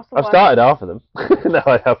 What's the I've worst started one? half of them. No,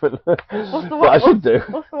 I haven't. What's the But I should do.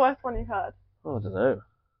 What's the worst one you've heard? Oh, I don't know.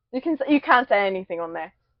 You can say anything on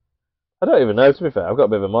there. I don't even know, to be fair. I've got a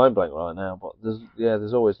bit of a mind blank right now, but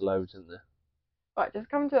there's always loads in there. Right, just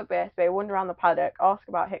come to a BSB, wander around the paddock, ask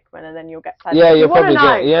about Hickman, and then you'll get plenty. Yeah, you'll probably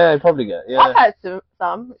get. Yeah. Yeah. I've heard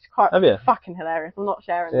some, which is quite Have you? fucking hilarious. I'm not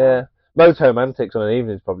sharing Yeah. them. Motorhome Antics on an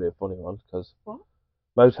evening is probably a funny one, because What?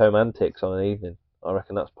 Motorhome Antics on an evening, I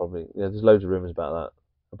reckon that's probably, there's loads of rumours about that,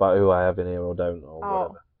 about who I have in here or don't, or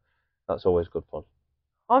whatever. That's always good fun.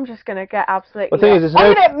 I'm just going to get absolutely... The thing is,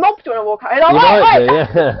 I'm going to get mobbed when I walk out. You might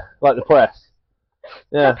do, yeah. Like the press.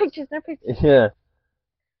 Yeah. No pictures. Yeah.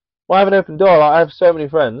 Well, I have an open door. Like, I have so many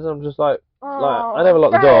friends. I'm just like I never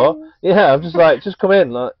lock the door. Yeah, I'm just like, just come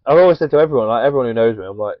in. Like, I've always said to everyone, like everyone who knows me,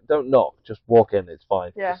 I'm like, don't knock, just walk in. It's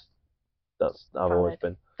fine. Yeah. I've always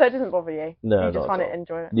been. So it doesn't bother you. No, you just find it,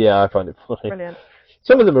 enjoy it. Yeah, I find it funny. Brilliant.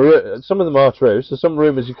 Some of them are true. So some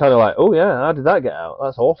rumours you're kind of like, oh yeah, how did that get out?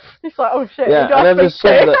 That's awful. It's like, oh shit. Yeah, and then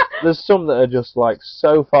there's some that are just like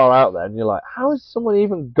so far out there, and you're like, how has someone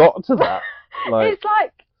even got to that? Like, it's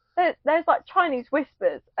like there's like Chinese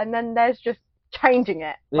whispers, and then there's just changing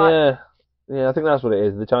it. Like, yeah, I think that's what it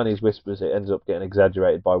is. The Chinese whispers, it ends up getting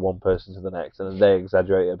exaggerated by one person to the next, and then they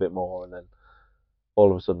exaggerate it a bit more, and then all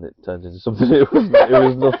of a sudden it turns into something it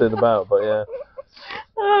was nothing about. But yeah.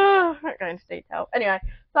 I won't go into detail. Anyway,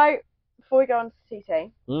 so before we go on to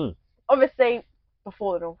TT, obviously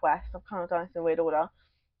before the Northwest, I've kind of done this in weird order.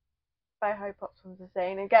 Boho pops onto the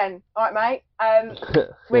scene again. All right, mate.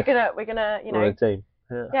 We're gonna, you know, run a team.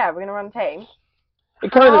 Yeah, we're gonna run a team.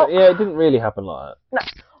 It kind of, it didn't really happen like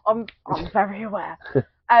that. No, I'm very aware.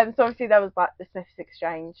 So obviously there was like the Smiths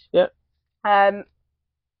exchange. Yeah.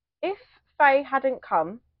 If Faye hadn't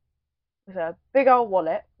come with a big old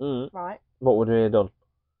wallet, right? What would we have done?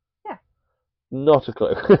 Yeah. Not a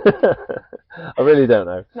clue. I really don't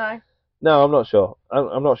know. No, I'm not sure.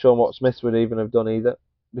 I'm not sure what Smiths would even have done either,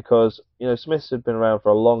 because you know Smiths had been around for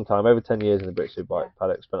a long time, over 10 years in the British Superbike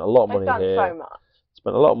paddock. Spent a lot of money here. So much.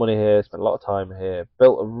 Spent a lot of money here. Spent a lot of time here.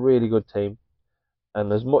 Built a really good team,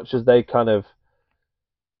 and as much as they kind of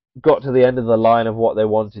got to the end of the line of what they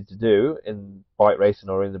wanted to do in bike racing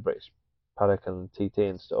or in the British paddock and TT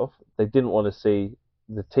and stuff, they didn't want to see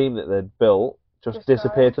the team that they'd built just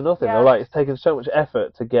disappear to nothing. They're like, it's taken so much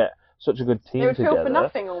effort to get such a good team together. They would feel for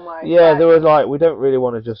nothing almost. Yeah, they were like, we don't really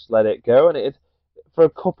want to just let it go. And it, for a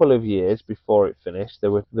couple of years before it finished,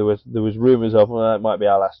 there was rumours of, well, it might be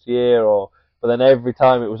our last year, but then every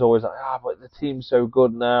time it was always like, but the team's so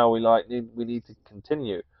good now, we need to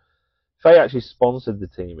continue. Faye actually sponsored the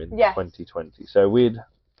team in 2020, so I'd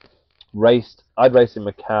raced in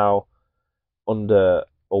Macau under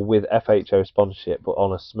or with FHO sponsorship, but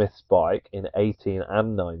on a Smiths bike in 18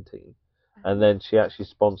 and 19. And then she actually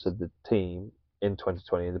sponsored the team in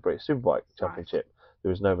 2020 in the British Superbike Championship. There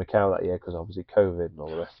was no Macau that year because obviously COVID and all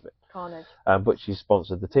the rest of it. Carnage. But she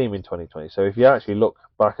sponsored the team in 2020. So if you actually look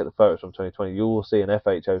back at the photos from 2020, you will see an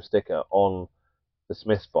FHO sticker on the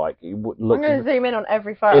Smiths bike. I'm going to zoom in on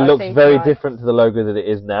every photo. It looks very different to the logo that it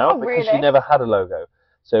is now, because she never had a logo.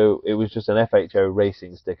 So it was just an FHO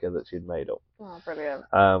racing sticker that she'd made up. Oh, brilliant.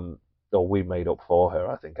 Or we made up for her,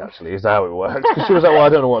 I think, actually, is how it worked. Because she was like, well, I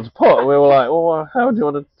don't know what to put. And we were like, well, how do you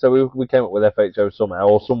want to... So we came up with FHO somehow,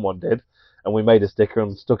 or someone did, and we made a sticker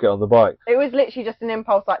and stuck it on the bike. It was literally just an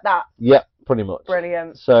impulse like that. Yeah, pretty much.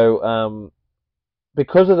 Brilliant. So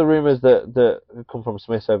because of the rumours that had come from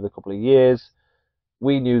Smiths over the couple of years,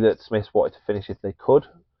 we knew that Smiths wanted to finish if they could.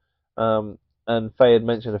 And Faye had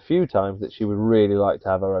mentioned a few times that she would really like to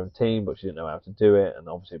have her own team, but she didn't know how to do it, and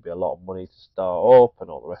obviously it'd be a lot of money to start up and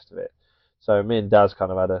all the rest of it. So me and Daz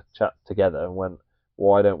kind of had a chat together and went,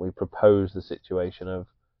 why don't we propose the situation of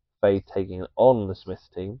Faye taking on the Smiths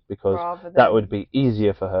team, because that would be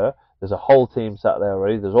easier for her. There's a whole team sat there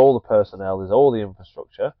already, there's all the personnel, there's all the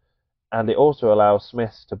infrastructure, and it also allows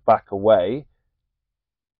Smiths to back away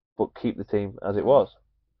but keep the team as it was.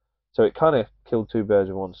 So it kind of killed two birds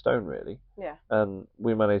with one stone, really. Yeah. And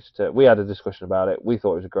we had a discussion about it. We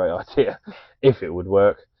thought it was a great idea if it would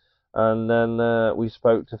work. And then we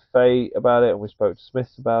spoke to Faye about it, and we spoke to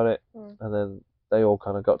Smiths about it, and then they all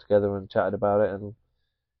kind of got together and chatted about it. And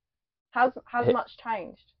how's much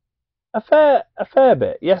changed? A fair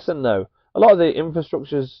bit, yes and no. A lot of the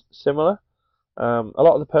infrastructure's similar. A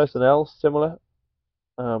lot of the personnel's similar.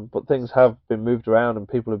 But things have been moved around, and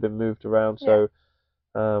people have been moved around. So,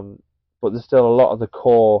 but there's still a lot of the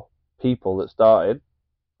core people that started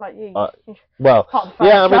Like you. Well, Part of the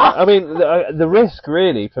yeah, furniture. I mean, the risk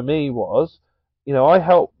really for me was, I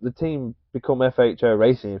helped the team become FHO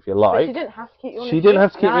Racing, if you But like. she didn't have to keep you on She the didn't team.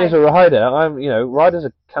 have to keep me as a rider. Riders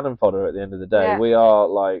are cannon fodder at the end of the day. Yeah. We are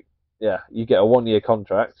like, you get a 1-year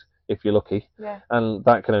contract if you're lucky, and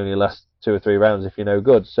that can only last 2 or 3 rounds if you're no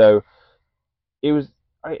good. So it was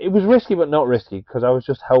risky, but not risky, because I was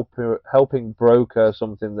just helping broker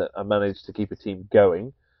something that I managed to keep a team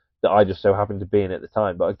going that I just so happened to be in at the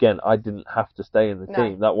time. But again, I didn't have to stay in the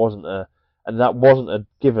team. That wasn't a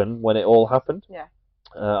given when it all happened. Yeah.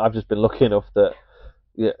 I've just been lucky enough that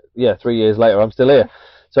 3 years later I'm still here.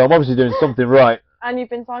 So I'm obviously doing something right. And you've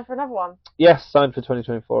been signed for another one. Yes, signed for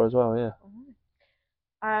 2024 as well. Yeah.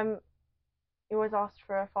 You always asked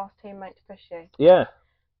for a fast teammate to push you. Yeah.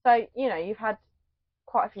 So you've had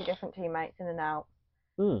quite a few different teammates in and out.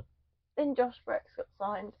 Then Josh Brooks got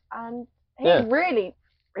signed, and he's really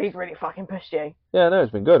fucking pushed you. Yeah, no,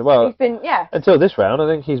 it's been good. Well, he's been until this round. I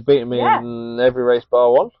think he's beaten me in every race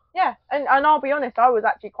bar one. Yeah, and I'll be honest, I was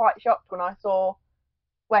actually quite shocked when I saw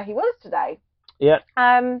where he was today. Yeah.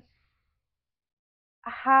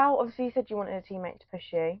 How obviously you said you wanted a teammate to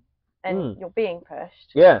push you, and you're being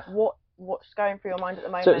pushed. Yeah. What's going through your mind at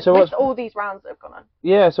the moment so with all these rounds that have gone on?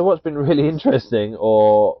 Yeah, so what's been really interesting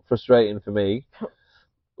or frustrating for me,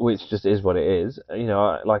 which just is what it is,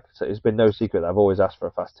 like I said, it's been no secret that I've always asked for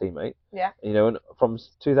a fast teammate. Yeah. And from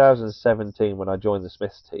 2017 when I joined the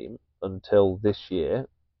Smiths team until this year,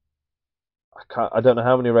 I don't know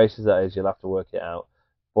how many races that is, you'll have to work it out,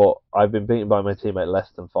 but I've been beaten by my teammate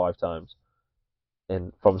less than 5 times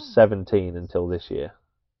from 17 until this year.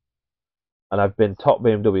 And I've been top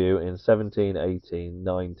BMW in 17, 18,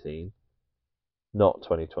 19, not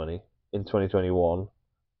 2020, in 2021.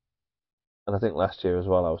 And I think last year as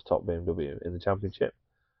well, I was top BMW in the championship.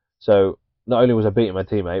 So not only was I beating my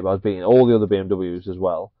teammate, but I was beating all the other BMWs as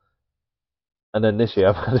well. And then this year,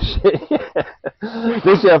 I've had a shit year.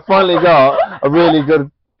 This year, I've finally got a really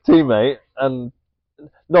good teammate. And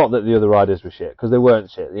not that the other riders were shit, because they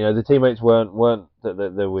weren't shit. The teammates weren't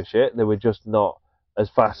that they were shit. They were just not as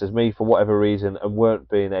fast as me for whatever reason, and weren't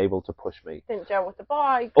being able to push me. Didn't gel with the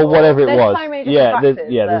bike, or whatever it was. So many factors,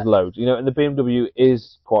 there's loads. And the BMW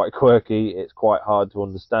is quite quirky. It's quite hard to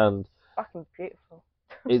understand. Fucking beautiful.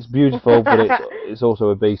 It's beautiful, but it's also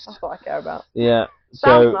a beast. That's what I care about. Yeah.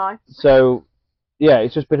 Sounds nice. So yeah,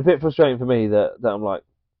 it's just been a bit frustrating for me that I'm like,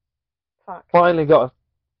 fuck. Finally got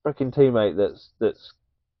a freaking teammate that's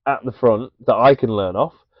at the front that I can learn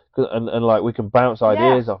off, and like we can bounce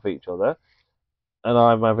ideas off each other. And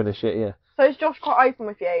I'm having a shit year. So is Josh quite open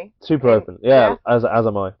with you? Super open, yeah. As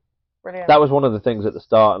am I. Brilliant. That was one of the things at the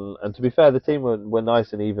start, and to be fair, the team were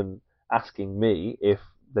nice and even asking me if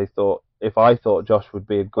I thought Josh would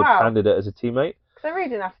be a good candidate as a teammate. Because they really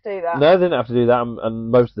didn't have to do that. No, they didn't have to do that,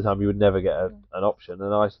 and most of the time you would never get an option.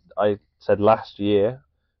 And I said last year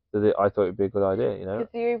that I thought it would be a good idea,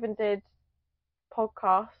 Because you even did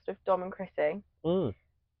podcast with Dom and Chrissy,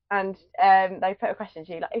 and they put a question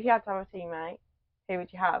to you, like, if you had to have a teammate, who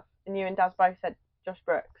would you have? And you and Daz both said Josh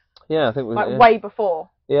Brooks. Yeah, I think we way before.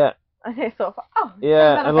 Yeah. And it's sort of like, oh.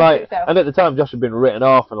 Yeah, and at the time Josh had been written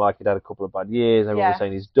off, and like he'd had a couple of bad years. Everyone was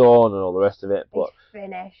saying he's done and all the rest of it. But he's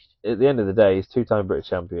finished. At the end of the day, he's 2-time British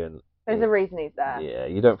champion. There's a reason he's there. Yeah,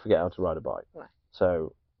 you don't forget how to ride a bike.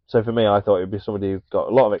 No. So for me, I thought it'd be somebody who got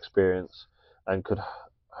a lot of experience and could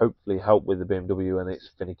hopefully help with the BMW and its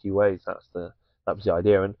finicky ways. That was the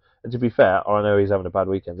idea. And to be fair, I know he's having a bad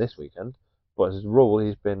weekend this weekend, but as a rule,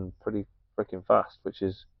 he's been pretty freaking fast, which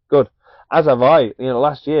is good. As have I.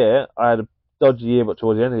 Last year I had a dodgy year, but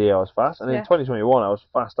towards the end of the year I was fast, and in 2021 I was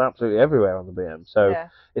fast absolutely everywhere on the BM. So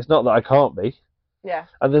it's not that I can't be. Yeah.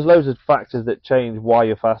 And there's loads of factors that change why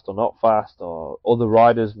you're fast or not fast, or other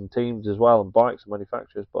riders and teams as well, and bikes and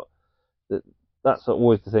manufacturers. But that's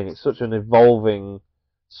always the thing. It's such an evolving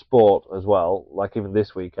sport as well. Like even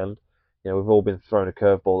this weekend, we've all been thrown a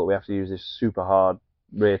curveball that we have to use this super hard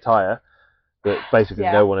rear tyre that basically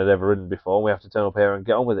no one had ever ridden before, and we have to turn up here and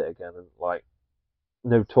get on with it again. And like,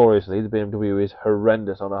 notoriously, the BMW is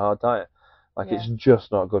horrendous on a hard tyre. Like, it's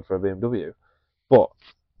just not good for a BMW. But,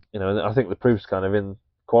 I think the proof's kind of in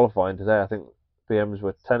qualifying today. I think BMs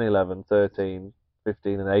were 10, 11, 13,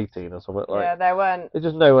 15 and 18 or something. Like, they weren't. They're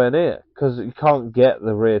just nowhere near, because you can't get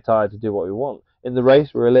the rear tyre to do what we want. In the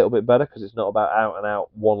race, we're a little bit better, because it's not about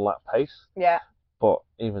out-and-out one-lap pace. Yeah. But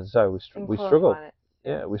even so, we struggle.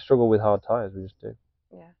 Yeah, we struggle with hard tyres, we just do.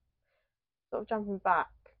 Yeah. Sort of jumping back,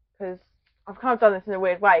 because I've kind of done this in a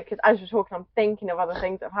weird way, because as you're talking, I'm thinking of other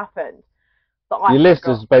things that have happened. Your list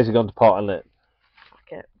has basically gone to pot, hasn't it?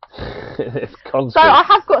 Fuck it. It's constant. So I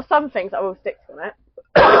have got some things that I will stick on it.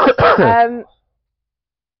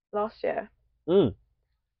 last year. Mm.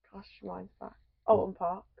 Gosh, mine's back. Alton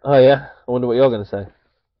Park. Oh yeah. I wonder what you're going to say.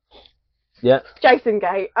 Yeah. Jason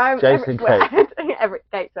Gate. Jason Gate.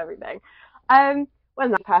 Gate's everything. Well,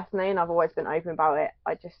 no, personally, and I've always been open about it,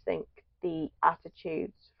 I just think the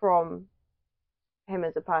attitudes from him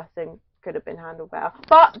as a person could have been handled better.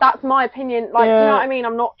 But that's my opinion. Like, you know what I mean?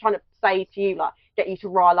 I'm not trying to say to you, like, get you to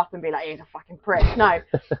rile up and be like, he's a fucking prick. No.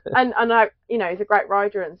 And I know, you know, he's a great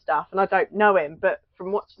rider and stuff, and I don't know him, but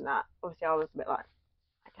from watching that, obviously I was a bit like,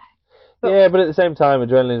 okay. But at the same time,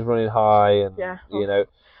 adrenaline's running high, and you know,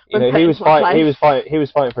 he was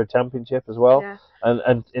fighting for a championship as well,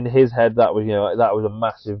 and in his head that was a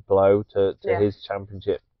massive blow to his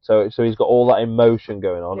championship. So he's got all that emotion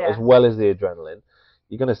going on as well as the adrenaline.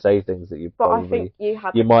 You're going to say things that you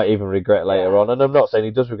might even regret later on, and I'm not saying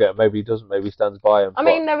he does regret it. Maybe he doesn't. Maybe he stands by him. I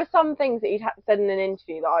mean, there were some things that he'd said in an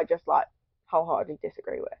interview that I just like wholeheartedly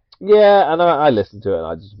disagree with. Yeah, and I listened to it, and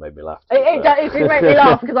I just made me laugh. It did make me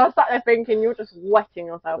laugh because I was sat there thinking, you're just wetting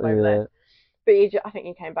yourself over there. But I think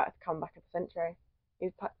he came back to come back of the century. He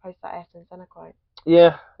posted that Ayrton Senna quote.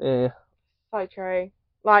 Yeah. So true.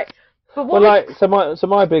 Like, but what? So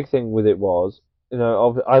my big thing with it was,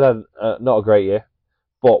 I'd had not a great year,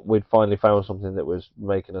 but we'd finally found something that was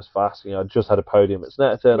making us fast. I just had a podium at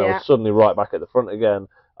Snetterton. I was suddenly right back at the front again.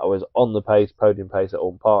 I was on the podium pace at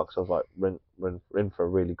Alton Park, so I was like, we're in for a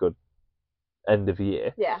really good end of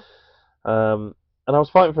year. Yeah. And I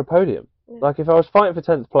was fighting for a podium. Yeah. Like, if I was fighting for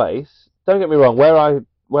 10th place, don't get me wrong,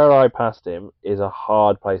 where I passed him is a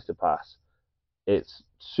hard place to pass. It's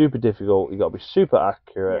super difficult. You've got to be super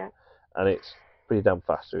accurate, and it's pretty damn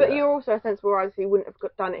fast. But you're also a sensible rider, so you wouldn't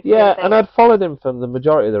have done it. And I'd followed him from the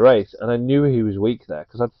majority of the race, and I knew he was weak there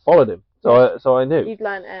because I'd followed him, so I knew. You'd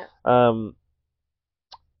learnt it.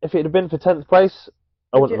 If it had been for 10th place,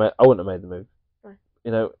 I wouldn't have made the move.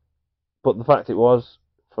 No. But the fact it was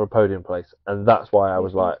for a podium place, and that's why I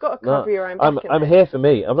was like, you've got to cover your own back. I'm here for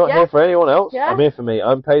me. I'm not here for anyone else. I'm here for me.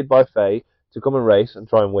 I'm paid by Faye to come and race and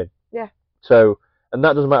try and win. Yeah. So, and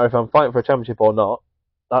that doesn't matter if I'm fighting for a championship or not.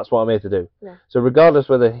 That's what I'm here to do. Yeah. So regardless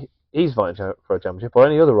whether he's fighting for a championship or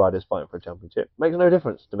any other rider's fighting for a championship, makes no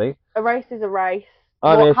difference to me. A race is a race.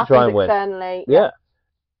 I'm here to try and win. Yeah.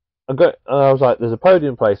 I was like, there's a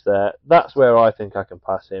podium place there. That's where I think I can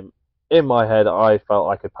pass him. In my head, I felt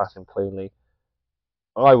I could pass him cleanly.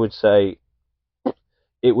 I would say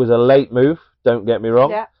it was a late move, don't get me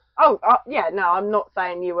wrong. Yeah. Oh, no, I'm not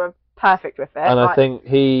saying you were perfect with it. And I think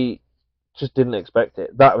he just didn't expect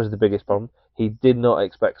it. That was the biggest problem. He did not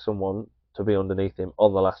expect someone to be underneath him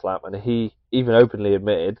on the last lap, and he even openly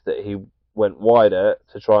admitted that he went wider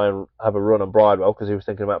to try and have a run on Bridewell because he was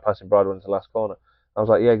thinking about passing Bridewell into the last corner. I was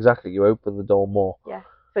like, yeah, exactly. You opened the door more. Yeah.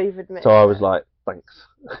 So you've admitted. So I was like, thanks.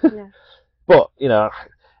 Yeah. But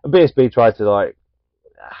BSB tried to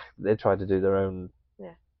they tried to do their own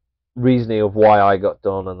reasoning of why I got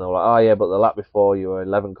done, and they were like, oh yeah, but the lap before you were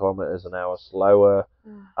 11 kilometres an hour slower.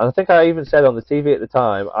 And I think I even said on the TV at the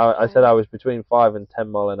time, I said I was between 5 and 10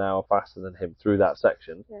 mile an hour faster than him through that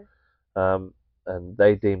section. Yeah. And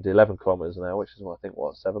they deemed 11 kilometres an hour, which is, I think,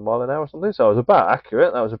 7 mile an hour or something. So I was about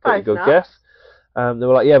accurate. That was a pretty good guess. They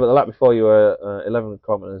were like, yeah, but the lap before you were 11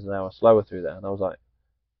 kilometres an hour slower through there. And I was like,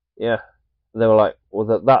 yeah. And they were like,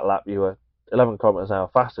 well, that lap you were 11 kilometres an hour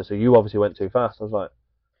faster, so you obviously went too fast. I was like,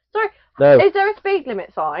 sorry, no. Is there a speed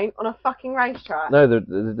limit sign on a fucking racetrack? No,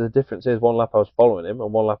 the difference is one lap I was following him,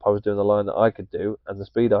 and one lap I was doing the line that I could do, and the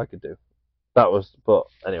speed I could do. But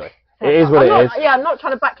anyway, it is what it is. Yeah, I'm not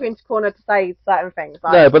trying to back you into corner to say certain things.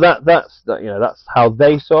 No, but that's how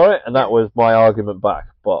they saw it, and that was my argument back.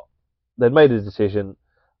 But they'd made a decision.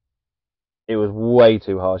 It was way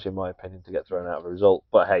too harsh, in my opinion, to get thrown out of a result.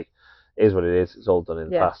 But hey, it is what it is. It's all done in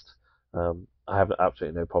the past. I have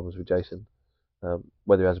absolutely no problems with Jason.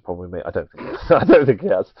 Whether he has a problem with me, I don't think he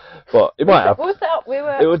has. But he might have.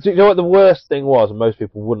 You know what the worst thing was, and most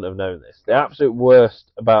people wouldn't have known this. The absolute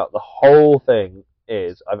worst about the whole thing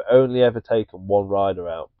is I've only ever taken one rider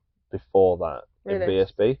out before that in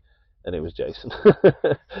BSB, and it was Jason.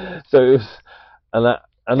 So it was, and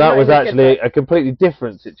that was actually a completely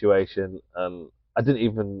different situation, and I didn't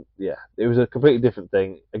even, it was a completely different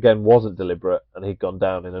thing. Again, wasn't deliberate, and he'd gone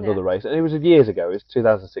down in another race, and it was years ago. It was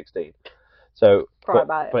 2016. So,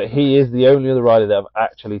 but he is the only other rider that I've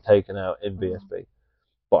actually taken out in BSB,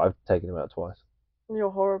 but I've taken him out twice. You're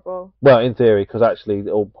horrible. Well, in theory, because actually,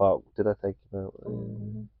 the Alton Park, did I take him out?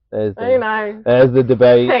 There's the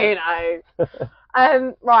debate. Who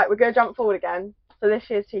knows? Right, we're going to jump forward again. So this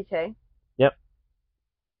year's TT. Yep.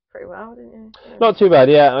 Pretty well, didn't you? Yeah. Not too bad,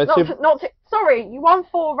 yeah. Sorry, you won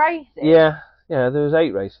 4 races. Yeah, there was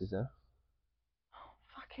 8 races there.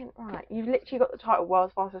 Fucking right. You've literally got the title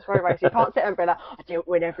World's Fastest Road Racer. You can't sit there and be like, I didn't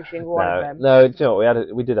win every single one of them. No, do you know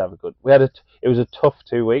what? We did have a good. It was a tough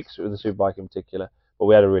 2 weeks with the Superbike in particular, but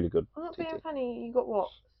we had a really good. I'm not TT. being funny. You got what?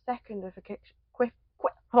 Second of a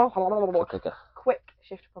quick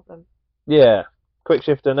shift problem. Yeah, quick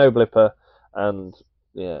shifter, no blipper, and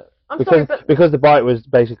yeah. Sorry, because the bike was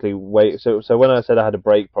basically so when I said I had a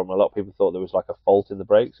brake problem, a lot of people thought there was like a fault in the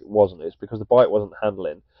brakes. It wasn't. It's because the bike wasn't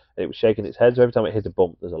handling and it was shaking its head. So every time it hit a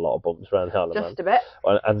bump, there's a lot of bumps around the Isle of Man. Just a bit.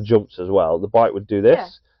 And jumps as well. The bike would do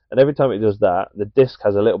this, and every time it does that, the disc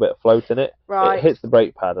has a little bit of float in it. Right. It hits the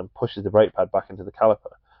brake pad and pushes the brake pad back into the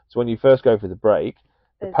caliper. So when you first go for the brake,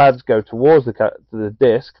 the pads go towards the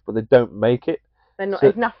disc, but they don't make it. They're not.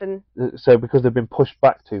 There's nothing. So because they've been pushed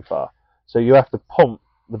back too far, so you have to pump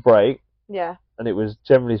the brake. Yeah. And it was,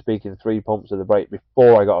 generally speaking, 3 pumps of the brake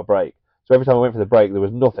before I got a brake. So every time I went for the brake, there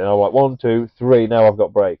was nothing. I was like, 1, 2, 3, now I've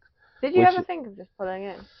got brakes. Did you ever think of just pulling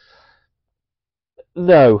in?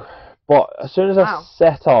 No, but as soon as I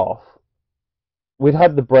set off, we'd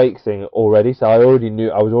had the brake thing already, so I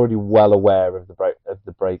was already well aware of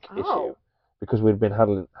the brake issue because we'd been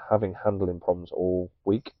having handling problems all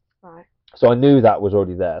week. Right. So I knew that was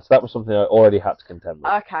already there. So that was something I already had to contend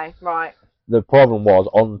with. Okay, right. The problem was,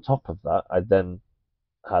 on top of that, I then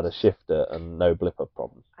had a shifter and no blipper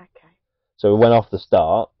problem. Okay. So we went off the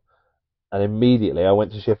start, and immediately I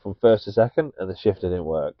went to shift from first to second, and the shifter didn't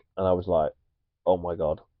work. And I was like, oh my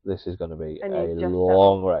God, this is going to be a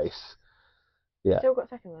long race. Yeah. Still got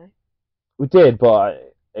second though. We did,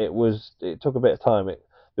 but it took a bit of time.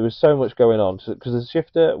 There was so much going on because the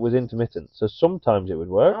shifter was intermittent, so sometimes it would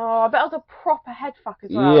work. Oh, I bet it was a proper head fuck as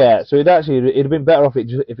well. Yeah, so it'd have been better off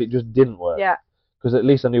if it just didn't work. Yeah. Because at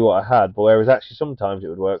least I knew what I had, but whereas actually sometimes it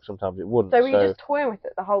would work, sometimes it wouldn't. So were you just toying with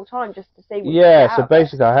it the whole time just to see what Yeah, so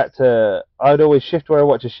basically I'd always shift where I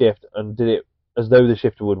watch a shift and did it as though the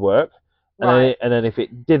shifter would work. And then if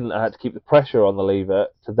it didn't, I had to keep the pressure on the lever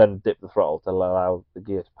to then dip the throttle to allow the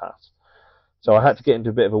gear to pass. So I had to get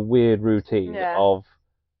into a bit of a weird routine of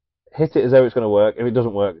hit it as though it's going to work. If it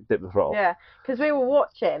doesn't work, dip the throttle. Yeah, because we were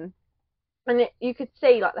watching, and you could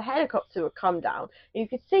see like the helicopter would come down. And you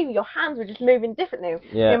could see your hands were just moving differently.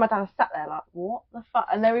 Yeah. Me and my dad sat there like, what the fuck?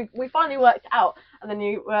 And then we finally worked it out. And then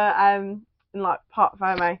you were in like Park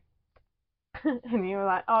Vome, and you were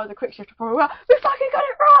like, oh, the quick shifter probably well. We fucking got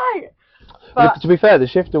it right. But to be fair, the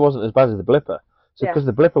shifter wasn't as bad as the blipper. So because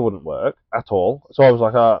the blipper wouldn't work at all, so I was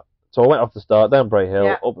like, so I went off the start, down Bray Hill,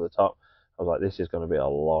 up at the top. I was like, this is going to be a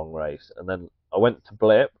long race. And then I went to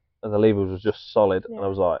blip, and the lever was just solid, and I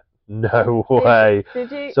was like, no way.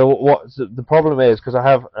 Did you? So the problem is, because I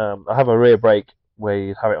have a rear brake where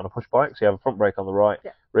you'd have it on a push bike, so you have a front brake on the right,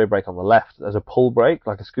 rear brake on the left. There's a pull brake,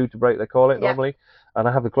 like a scooter brake they call it normally, and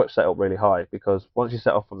I have the clutch set up really high because once you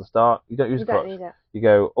set off from the start, you don't use the clutch. Need it. You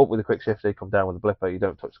go up with the quick shifter, you come down with the blipper, you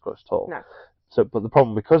don't touch the clutch at all. No. So, but the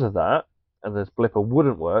problem because of that, and this blipper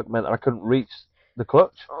wouldn't work, meant that I couldn't reach the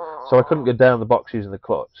clutch, so I couldn't get down the box using the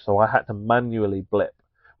clutch. So I had to manually blip,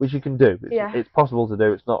 which you can do. It's possible to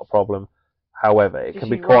do. It's not a problem. However, it can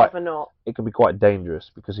be quite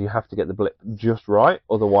dangerous because you have to get the blip just right,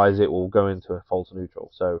 otherwise it will go into a false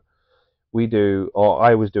neutral. So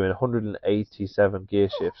I was doing 187 gear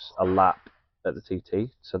shifts a lap at the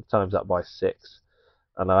TT, so times that by 6,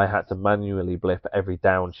 and I had to manually blip every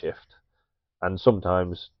downshift, and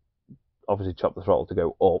sometimes obviously chop the throttle to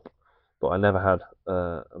go up, but I never had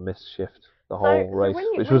a missed shift the whole race,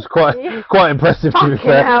 which was quite impressive to be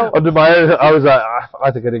fair. Under my own, I was like,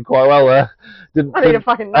 I think I did quite well there.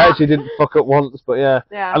 I actually didn't fuck up once, but yeah.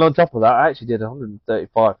 And on top of that, I actually did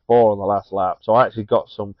 135.4 on the last lap, so I actually got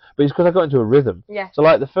some. But it's because I got into a rhythm. Yeah. So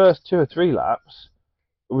like the first 2 or 3 laps,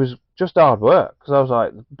 it was just hard work because I was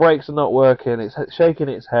like, the brakes are not working. It's shaking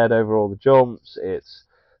its head over all the jumps.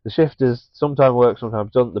 The shifters sometimes work,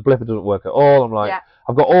 sometimes don't. The blipper doesn't work at all. I'm like,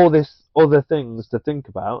 I've got all this other things to think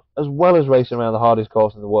about, as well as racing around the hardest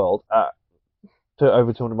course in the world at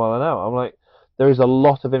over 200 miles an hour. I'm like, there is a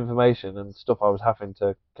lot of information and stuff I was having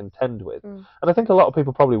to contend with. And I think a lot of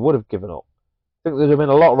people probably would have given up. I think there'd have been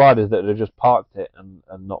a lot of riders that would have just parked it and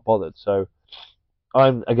not bothered. So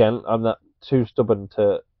I'm not too stubborn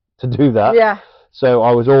to do that. Yeah. So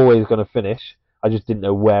I was always going to finish. I just didn't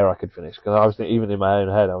know where I could finish because I was thinking, even in my own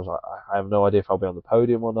head, I was like, I have no idea if I'll be on the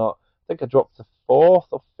podium or not. I think I dropped to 4th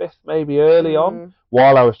or 5th maybe early on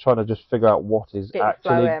while I was trying to just figure out what is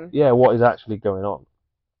actually going on.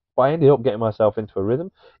 But I ended up getting myself into a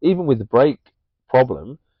rhythm, even with the brake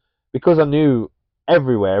problem, because I knew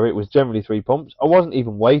everywhere it was generally 3 pumps. I wasn't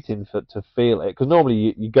even waiting to feel it, because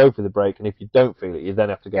normally you go for the brake, and if you don't feel it, you then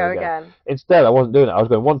have to go again. Instead, I wasn't doing it. I was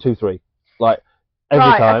going 1, 2, 3, like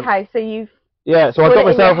every time. Okay, so Yeah, so I Put got it in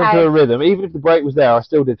your myself into head. a rhythm. Even if the brake was there, I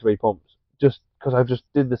still did 3 pumps. Just because I just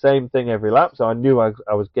did the same thing every lap, so I knew I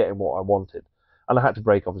was getting what I wanted. And I had to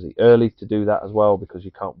brake obviously early to do that as well, because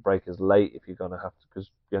you can't brake as late if you're going to have to, because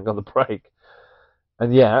you haven't got the brake.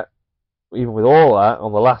 And yet, even with all that,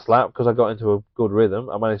 on the last lap, because I got into a good rhythm,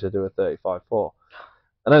 I managed to do a 35.4.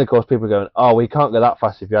 And then, of course, people are going, oh, well, you can't go that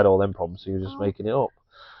fast if you had all them problems, so you're just making it up.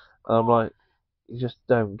 And I'm like, you just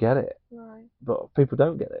don't get it. No. But people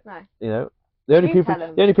don't get it. No. You know, the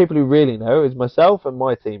only people who really know is myself and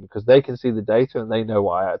my team, because they can see the data and they know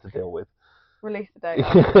what I had to deal with. Release the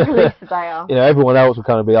data. Release the data. You know, everyone else would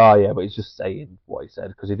kind of be, oh yeah, but he's just saying what he said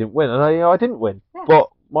because he didn't win. And I didn't win. Yeah. But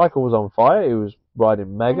Michael was on fire. He was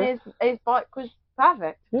riding mega. And his bike was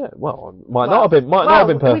perfect. Yeah, well, might not have been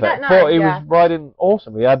perfect, we don't know, but he was riding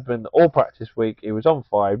awesome. He had been all practice week. He was on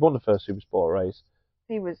fire. He won the first Supersport race.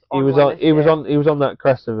 He was on that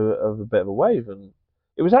crest of a bit of a wave, and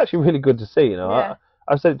it was actually really good to see. You know, Yeah.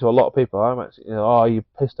 I've said it to a lot of people. I'm actually, you know, oh, you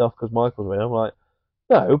pissed off because Michael's winning. I'm like,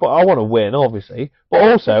 no, but I want to win, obviously. But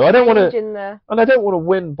also, I don't want to, and I don't want to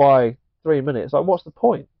win by 3 minutes. Like, what's the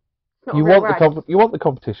point? You want the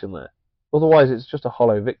competition there. Otherwise, it's just a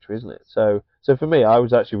hollow victory, isn't it? So for me, I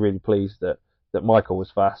was actually really pleased that Michael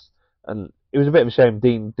was fast, and it was a bit of a shame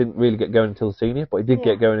Dean didn't really get going until the senior, but he did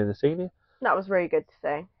get going in the senior. That was really good to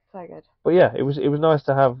see. So good. But yeah, it was nice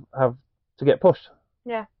to have to get pushed.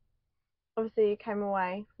 Yeah. Obviously, you came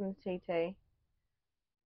away from the TT.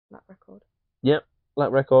 Lap record. Yep,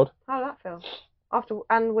 lap record. How did that feel? After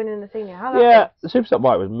winning the senior, how did that feel? The Superstop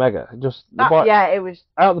bike was mega. Just the bike, it was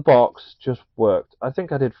out of the box. Just worked. I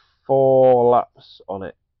think I did 4 laps on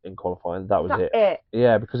it in qualifying. That was it.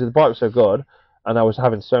 Yeah, because the bike was so good, and I was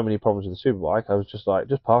having so many problems with the Superbike. I was just like,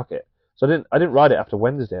 just park it. So I didn't ride it after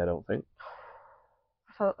Wednesday. I don't think.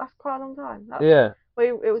 So that's quite a long time. Yeah.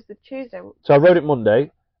 Well, it was the Tuesday. So I rode it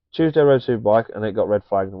Monday. Tuesday I rode Superbike, and it got red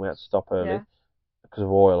flagged, and we had to stop early because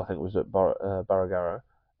of oil. I think it was at Barragaro.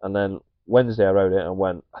 And then Wednesday I rode it and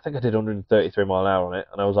went. I think I did 133 mile an hour on it,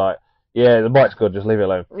 and I was like, yeah, the bike's good. Just leave it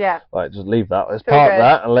alone. Yeah. Like, just leave that. Let's park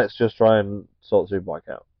that, and let's just try and sort the Superbike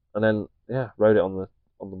out. And then rode it on the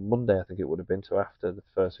Monday. I think it would have been, to after the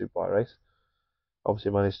first Superbike race.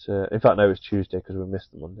 Obviously managed to. In fact, no, it was Tuesday because we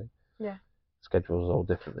missed the Monday. Yeah. Schedules are all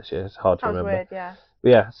different this year. It's hard to remember. Weird, yeah. But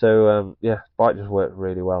yeah, so bike just worked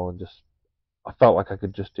really well, and I felt like I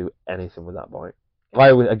could just do anything with that bike.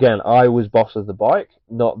 I was boss of the bike,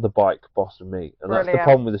 not the bike boss of me, and that's the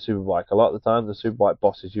problem with the Superbike. A lot of the time, the Superbike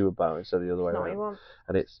bosses you about instead of the other way around. Not what you want.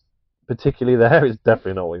 And it's particularly there. It's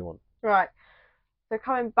definitely not what you want. Right. So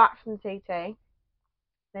coming back from the TT,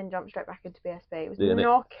 then jumped straight back into BSB. It was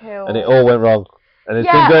Knockhill. And it all went wrong. And it's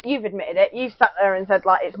been good. You've admitted it. You've sat there and said,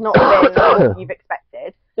 like, it's not been what you've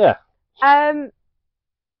expected. Yeah.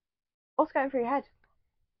 What's going through your head?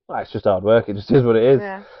 Well, it's just hard work. It just is what it is.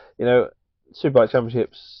 Yeah. You know, Superbike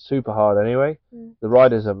Championship's super hard anyway. The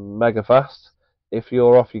riders are mega fast. If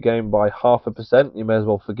you're off your game by 0.5%, you may as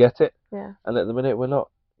well forget it. Yeah. And at the minute, we're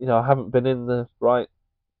not. You know, I haven't been in the right.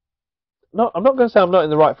 No, I'm not going to say I'm not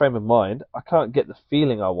in the right frame of mind. I can't get the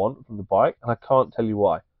feeling I want from the bike, and I can't tell you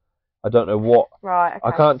why. I don't know what. Right. Okay.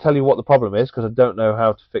 I can't tell you what the problem is because I don't know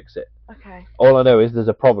how to fix it. Okay. All I know is there's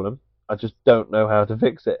a problem. I just don't know how to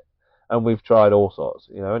fix it, and we've tried all sorts,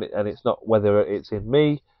 you know. And it's not whether it's in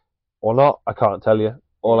me or not. I can't tell you.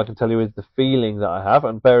 All I can tell you is the feeling that I have.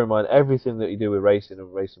 And bear in mind, everything that you do with racing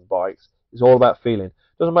and racing bikes is all about feeling.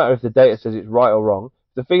 Doesn't matter if the data says it's right or wrong.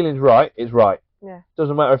 If the feeling's right, it's right. Yeah.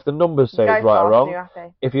 Doesn't matter if the numbers say it's right or wrong.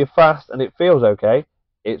 If you're fast and it feels okay,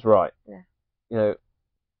 it's right. Yeah. You know.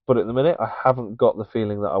 But at the minute, I haven't got the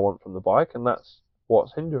feeling that I want from the bike, and that's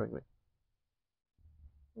what's hindering me.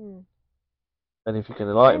 And if you can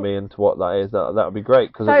enlighten me into what that is, that would be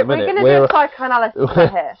great. Because at the minute, we're going to do a psychoanalysis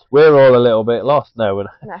here. We're all a little bit lost. No,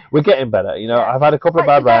 we're getting better. You know, I've had a couple of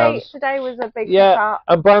bad rounds. Today was a big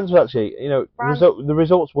and Brands were actually, you know, the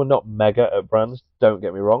results were not mega at Brands. Don't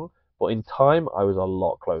get me wrong, but in time, I was a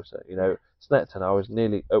lot closer. You know, Snetterton, I was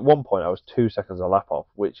nearly at one point, I was 2 seconds a lap off,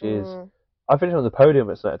 which is. I finished on the podium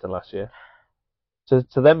at Snetterton last year. To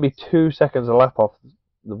then be 2 seconds a lap off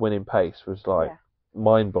the winning pace was like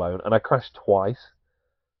mind blown, and I crashed twice.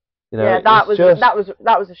 You know, that was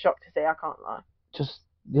a shock to see. I can't lie. Just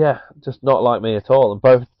not like me at all. And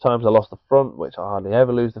both times I lost the front, which I hardly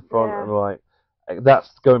ever lose the front, and like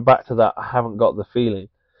that's going back to that. I haven't got the feeling,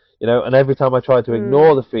 you know. And every time I try to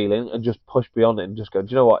ignore the feeling and just push beyond it and just go, do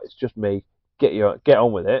you know what? It's just me. Get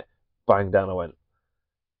on with it. Bang, down I went.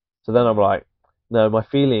 So then I'm like, no, my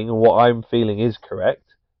feeling and what I'm feeling is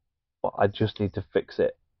correct, but I just need to fix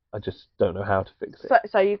it. I just don't know how to fix it.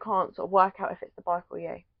 So you can't sort of work out if it's the bike or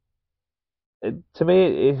you? To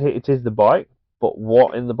me, it is the bike, but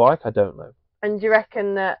what in the bike, I don't know. And do you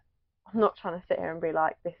reckon that, I'm not trying to sit here and be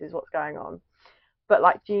like, this is what's going on, but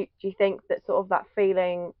like, do you think that sort of that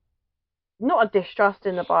feeling, not a distrust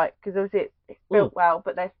in the bike, because obviously it's built well,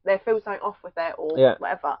 but they feel something off with it or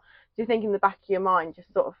whatever. Do you think in the back of your mind,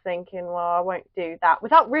 just sort of thinking, well, I won't do that,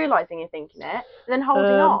 without realising you're thinking it, and then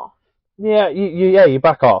holding off? Yeah, you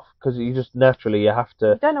back off, because you just naturally, you have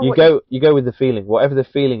to, you go with the feeling. Whatever the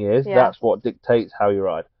feeling is, that's what dictates how you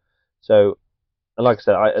ride. So, and like I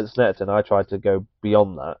said, at Snetterton, I tried to go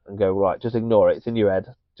beyond that and go, right, just ignore it. It's in your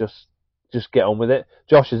head. Just get on with it.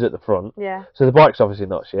 Josh is at the front. Yeah. So the bike's obviously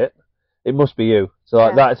not shit. It must be you. So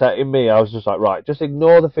like that's in me. I was just like, right, just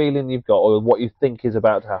ignore the feeling you've got or what you think is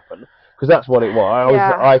about to happen, because that's what it was.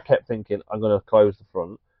 I kept thinking I'm going to close the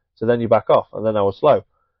front. So then you back off, and then I was slow.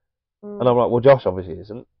 And I'm like, well, Josh obviously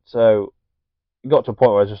isn't. So it got to a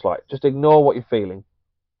point where I was just like, just ignore what you're feeling,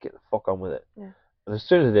 get the fuck on with it. Yeah. And as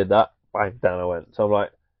soon as I did that, bang, down I went. So I'm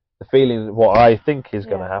like, the feeling, what I think is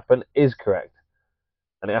going to happen, is correct.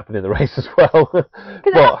 And it happened in the race as well. Because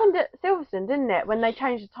it happened at Silverstone, didn't it, when they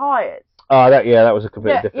changed the tyres? Oh, that was a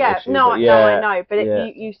completely different issue. No, I know.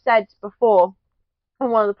 But you said before on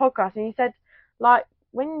one of the podcasts, and you said, like,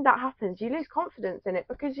 when that happens, you lose confidence in it,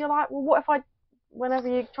 because you're like, well, what if whenever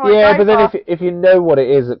you try to go but then if you know what it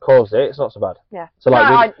is that caused it, it's not so bad. Yeah. So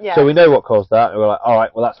like, so we know what caused that, and we're like, all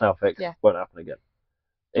right, well, that's now fixed. Yeah. Won't happen again.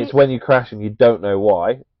 It's when you crash and you don't know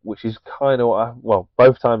why, which is kind of what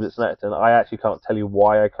both times at Snetterton, I actually can't tell you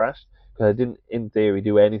why I crashed, because I didn't, in theory,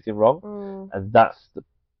 do anything wrong, and that's the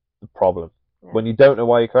problem. Yeah. When you don't know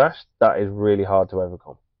why you crashed, that is really hard to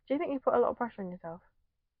overcome. Do you think you put a lot of pressure on yourself?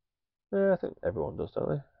 Yeah, I think everyone does, don't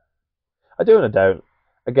they? I do and I don't.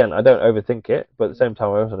 Again, I don't overthink it, but at the same time,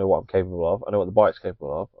 I also know what I'm capable of. I know what the bike's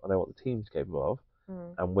capable of. I know what the team's capable of,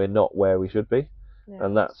 and we're not where we should be,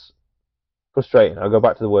 and that's frustrating. I'll go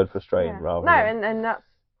back to the word frustrating rather. No, and that's,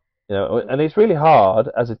 you know, and it's really hard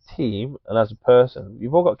as a team and as a person.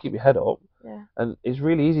 You've all got to keep your head up. Yeah. And it's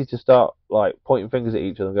really easy to start like pointing fingers at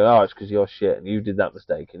each other and go, oh, it's because you're shit and you did that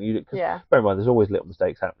mistake and you did. Cause bear in mind, there's always little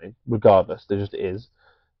mistakes happening, regardless. There just is.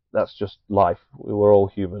 That's just life. We're all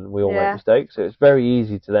human. We all make mistakes. So it's very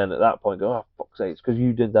easy to then at that point go, oh, fuck's sake, it's because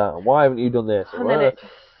you did that. And why haven't you done this?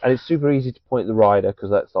 And it's super easy to point at the rider, because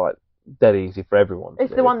that's like dead easy for everyone.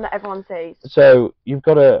 It's the one that everyone sees. So you've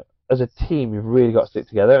got to, as a team, you've really got to stick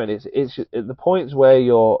together. And it's at the points where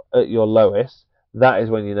you're at your lowest, that is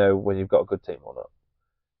when you know when you've got a good team or not.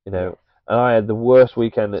 You know, and I had the worst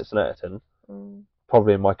weekend at Snetterton,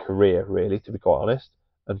 probably in my career, really, to be quite honest.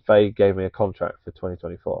 And Faye gave me a contract for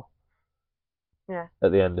 2024. Yeah.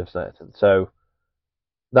 At the end of Snetterton. So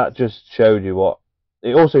that just showed you what.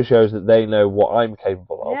 It also shows that they know what I'm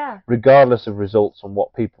capable of, regardless of results and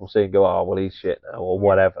what people see and go, oh, well, he's shit now, or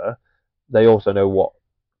whatever. They also know what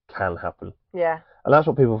can happen. Yeah. And that's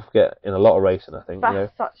what people forget in a lot of racing, I think.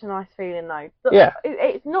 That's such a nice feeling, though. Yeah.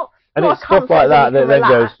 It's not. And it's stuff like that that then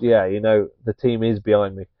goes, you know, the team is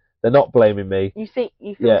behind me. They're not blaming me. You feel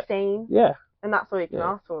seen. Yeah. And that's all you can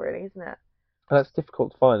ask for, really, isn't it? And that's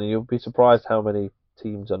difficult to find, and you'll be surprised how many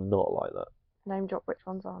teams are not like that. Name drop which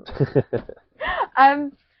ones aren't.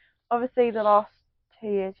 Obviously, the last 2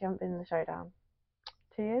 years you haven't been in the showdown.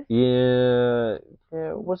 2 years?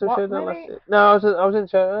 Yeah. Was there a showdown last year? No, I was in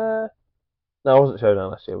showdown. No, I wasn't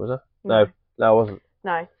showdown last year, was I? No, I wasn't.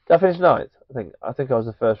 No. Did I finish ninth? I think I was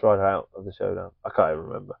the first rider out of the showdown. I can't even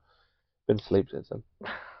remember. Been asleep since then.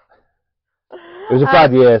 It was a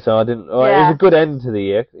bad year, so I didn't. It was a good end to the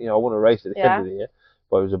year. You know, I won a race at the end of the year,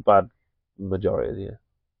 but it was a bad majority of the year.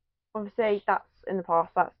 Obviously, that's in the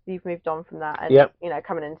past. You've moved on from that, and you know,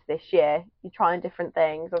 coming into this year, you're trying different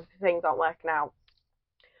things. Obviously, things aren't working out.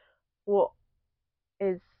 What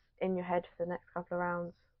is in your head for the next couple of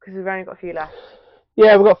rounds? Because we've only got a few left.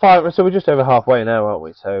 Yeah, we've got 5, so we're just over halfway now, aren't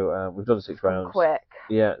we? So we've done 6 rounds. Quick.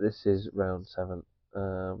 Yeah, this is round 7.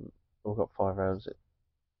 We've got 5 rounds.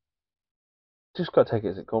 Just got to take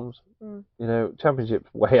it as it comes. You know,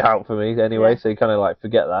 championship's way out for me anyway, so you kind of like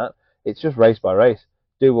forget that. It's just race by race.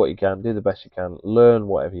 Do what you can, do the best you can, learn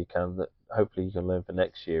whatever you can that hopefully you can learn for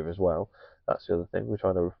next year as well. That's the other thing. We're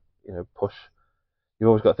trying to, you know, push. You've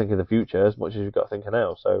always got to think of the future as much as you've got to think of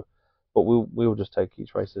now. So, but we'll just take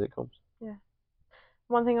each race as it comes. Yeah.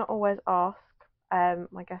 One thing I always ask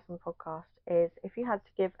my guests on the podcast is if you had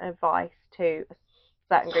to give advice to a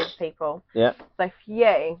certain group of people. Yeah. So for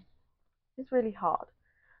you, it's really hard.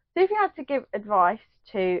 So if you had to give advice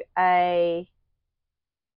to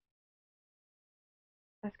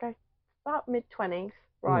let's go about mid-20s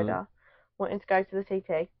rider wanting to go to the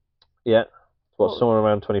TT. Yeah. Somewhere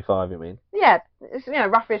around 25, you mean? Yeah, it's, you know,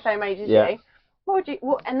 roughly the same age as you.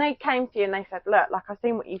 And they came to you and they said, look, like, I've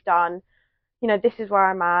seen what you've done. You know, this is where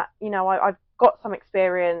I'm at. You know, I've got some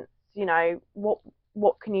experience. You know,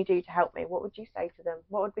 what can you do to help me? What would you say to them?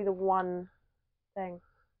 What would be the one thing?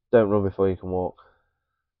 Don't run before you can walk.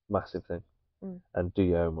 Massive thing. And do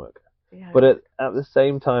your homework. Yeah. But at the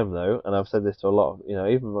same time, though, and I've said this to a lot of, you know,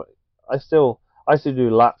 even I still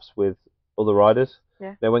do laps with other riders.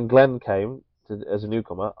 Yeah. You know, when Glenn came as a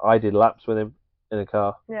newcomer, I did laps with him in a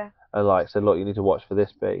car. Yeah. And like said, look, you need to watch for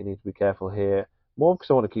this bit. You need to be careful here. More because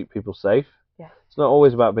I want to keep people safe. Yeah. It's not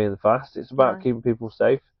always about being fast. It's about keeping people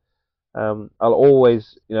safe. I'll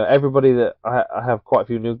always, you know, everybody that I have quite a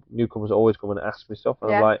few newcomers always come and ask me stuff.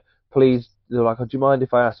 And I'm like, please, they're like, oh, do you mind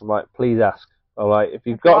if I ask? I'm like, please ask. I'm like, if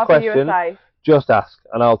you've got a question, just ask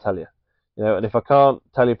and I'll tell you. You know, and if I can't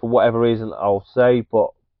tell you for whatever reason, I'll say,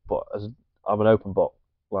 but as I'm an open book.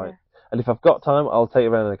 Like, and if I've got time, I'll take you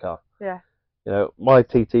around in the car. Yeah. You know, my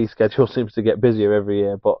TT schedule seems to get busier every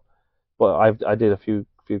year, but I did a few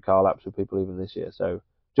car laps with people even this year. So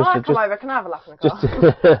come over, can I have a lap in the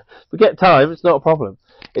car? Just we get time. It's not a problem.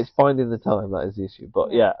 It's finding the time that is the issue.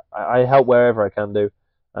 But yeah, I help wherever I can do.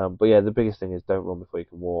 But yeah, the biggest thing is don't run before you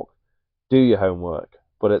can walk. Do your homework,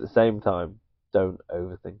 but at the same time, don't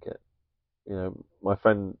overthink it. You know, my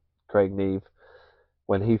friend Craig Neve,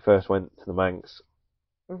 when he first went to the Manx,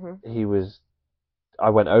 I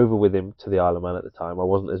went over with him to the Isle of Man at the time. I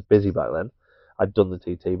wasn't as busy back then. I'd done the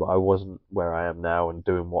TT, but I wasn't where I am now and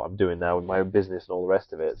doing what I'm doing now with my own business and all the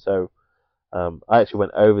rest of it. So I actually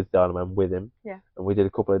went over to the Isle of Man with him, and we did a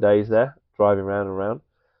couple of days there, driving round and round.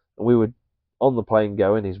 And we were on the plane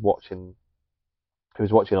going. He was watching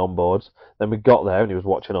onboards. Then we got there and he was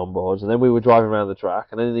watching onboards. And then we were driving around the track.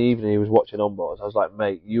 And then in the evening he was watching onboards. I was like,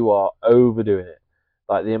 mate, you are overdoing it.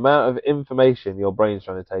 Like the amount of information your brain's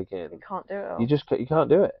trying to take in, you can't do it all. You can't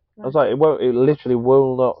do it. No. I was like, it literally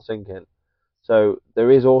will not sink in. So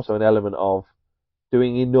there is also an element of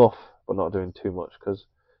doing enough but not doing too much, because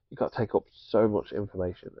you've got to take up so much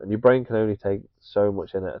information and your brain can only take so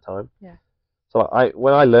much in at a time. Yeah. So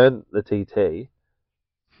when I learned the TT,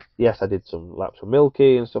 yes, I did some laps with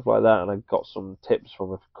Milky and stuff like that, and I got some tips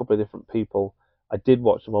from a couple of different people. I did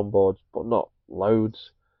watch them on boards, but not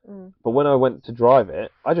loads. But when I went to drive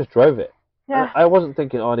it, I just drove it. Yeah. I wasn't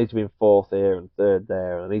thinking, oh, I need to be in fourth here and third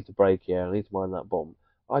there, and I need to brake here, and I need to mind that bump.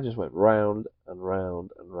 I just went round and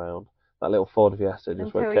round and round. That little Ford Fiesta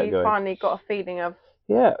just kept going. Until you finally got a feeling of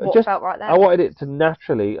what just felt right there. I wanted it to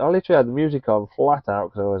naturally. I literally had the music on flat out,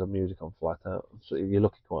 because I always have music on flat out. So you're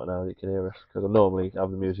lucky quite now that you can hear us, because I normally have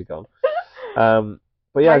the music on.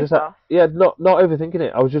 But yeah, not overthinking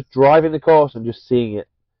it. I was just driving the course and just seeing it.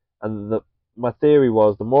 And my theory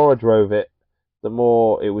was, the more I drove it, the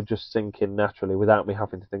more it would just sink in naturally without me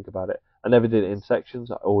having to think about it. I never did it in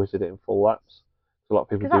sections. I always did it in full laps. A lot of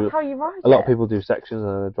people do. That's how you ride it. A lot of people do sections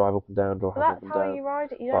and then drive up and down, drive up and down. That's how you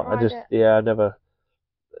ride it. You don't ride it. Yeah, I never.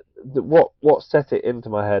 What set it into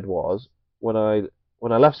my head was when I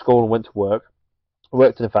left school and went to work. I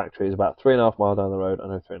worked in a factory. It's about 3.5 miles down the road. I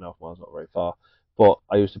know 3.5 miles not very far, but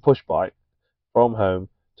I used to push bike from home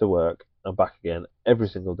to work and back again every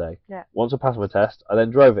single day. Yeah. Once I passed my test, I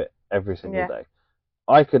then drove it every single day.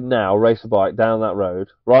 I could now race a bike down that road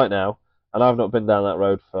right now, and I've not been down that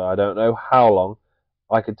road for I don't know how long.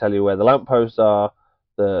 I could tell you where the lampposts are,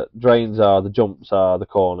 the drains are, the jumps are, the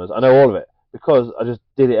corners. I know all of it because I just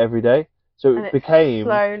did it every day. So it became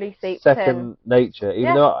second nature,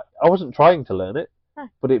 even though I wasn't trying to learn it,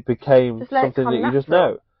 but it became something that you just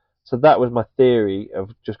know. So that was my theory of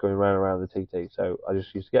just going round and round the TT. So I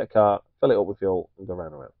just used to get a car, fill it up with fuel, and go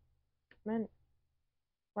round and round. Man.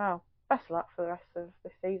 Wow. Best of luck for the rest of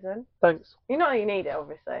this season. Thanks. You know you need it,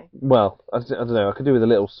 obviously. Well, I don't know. I could do with a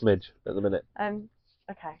little smidge at the minute.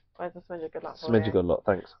 Okay. Where's the smidge of good luck for Smidge you? of good luck,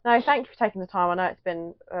 thanks. No, thank you for taking the time. I know it's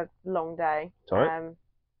been a long day. It's alright.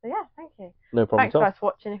 So yeah, thank you. No problem Thanks at all. guys for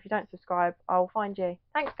watching. If you don't subscribe, I'll find you.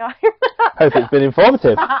 Thanks guys. Hope it's been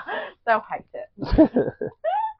informative. They'll hate it.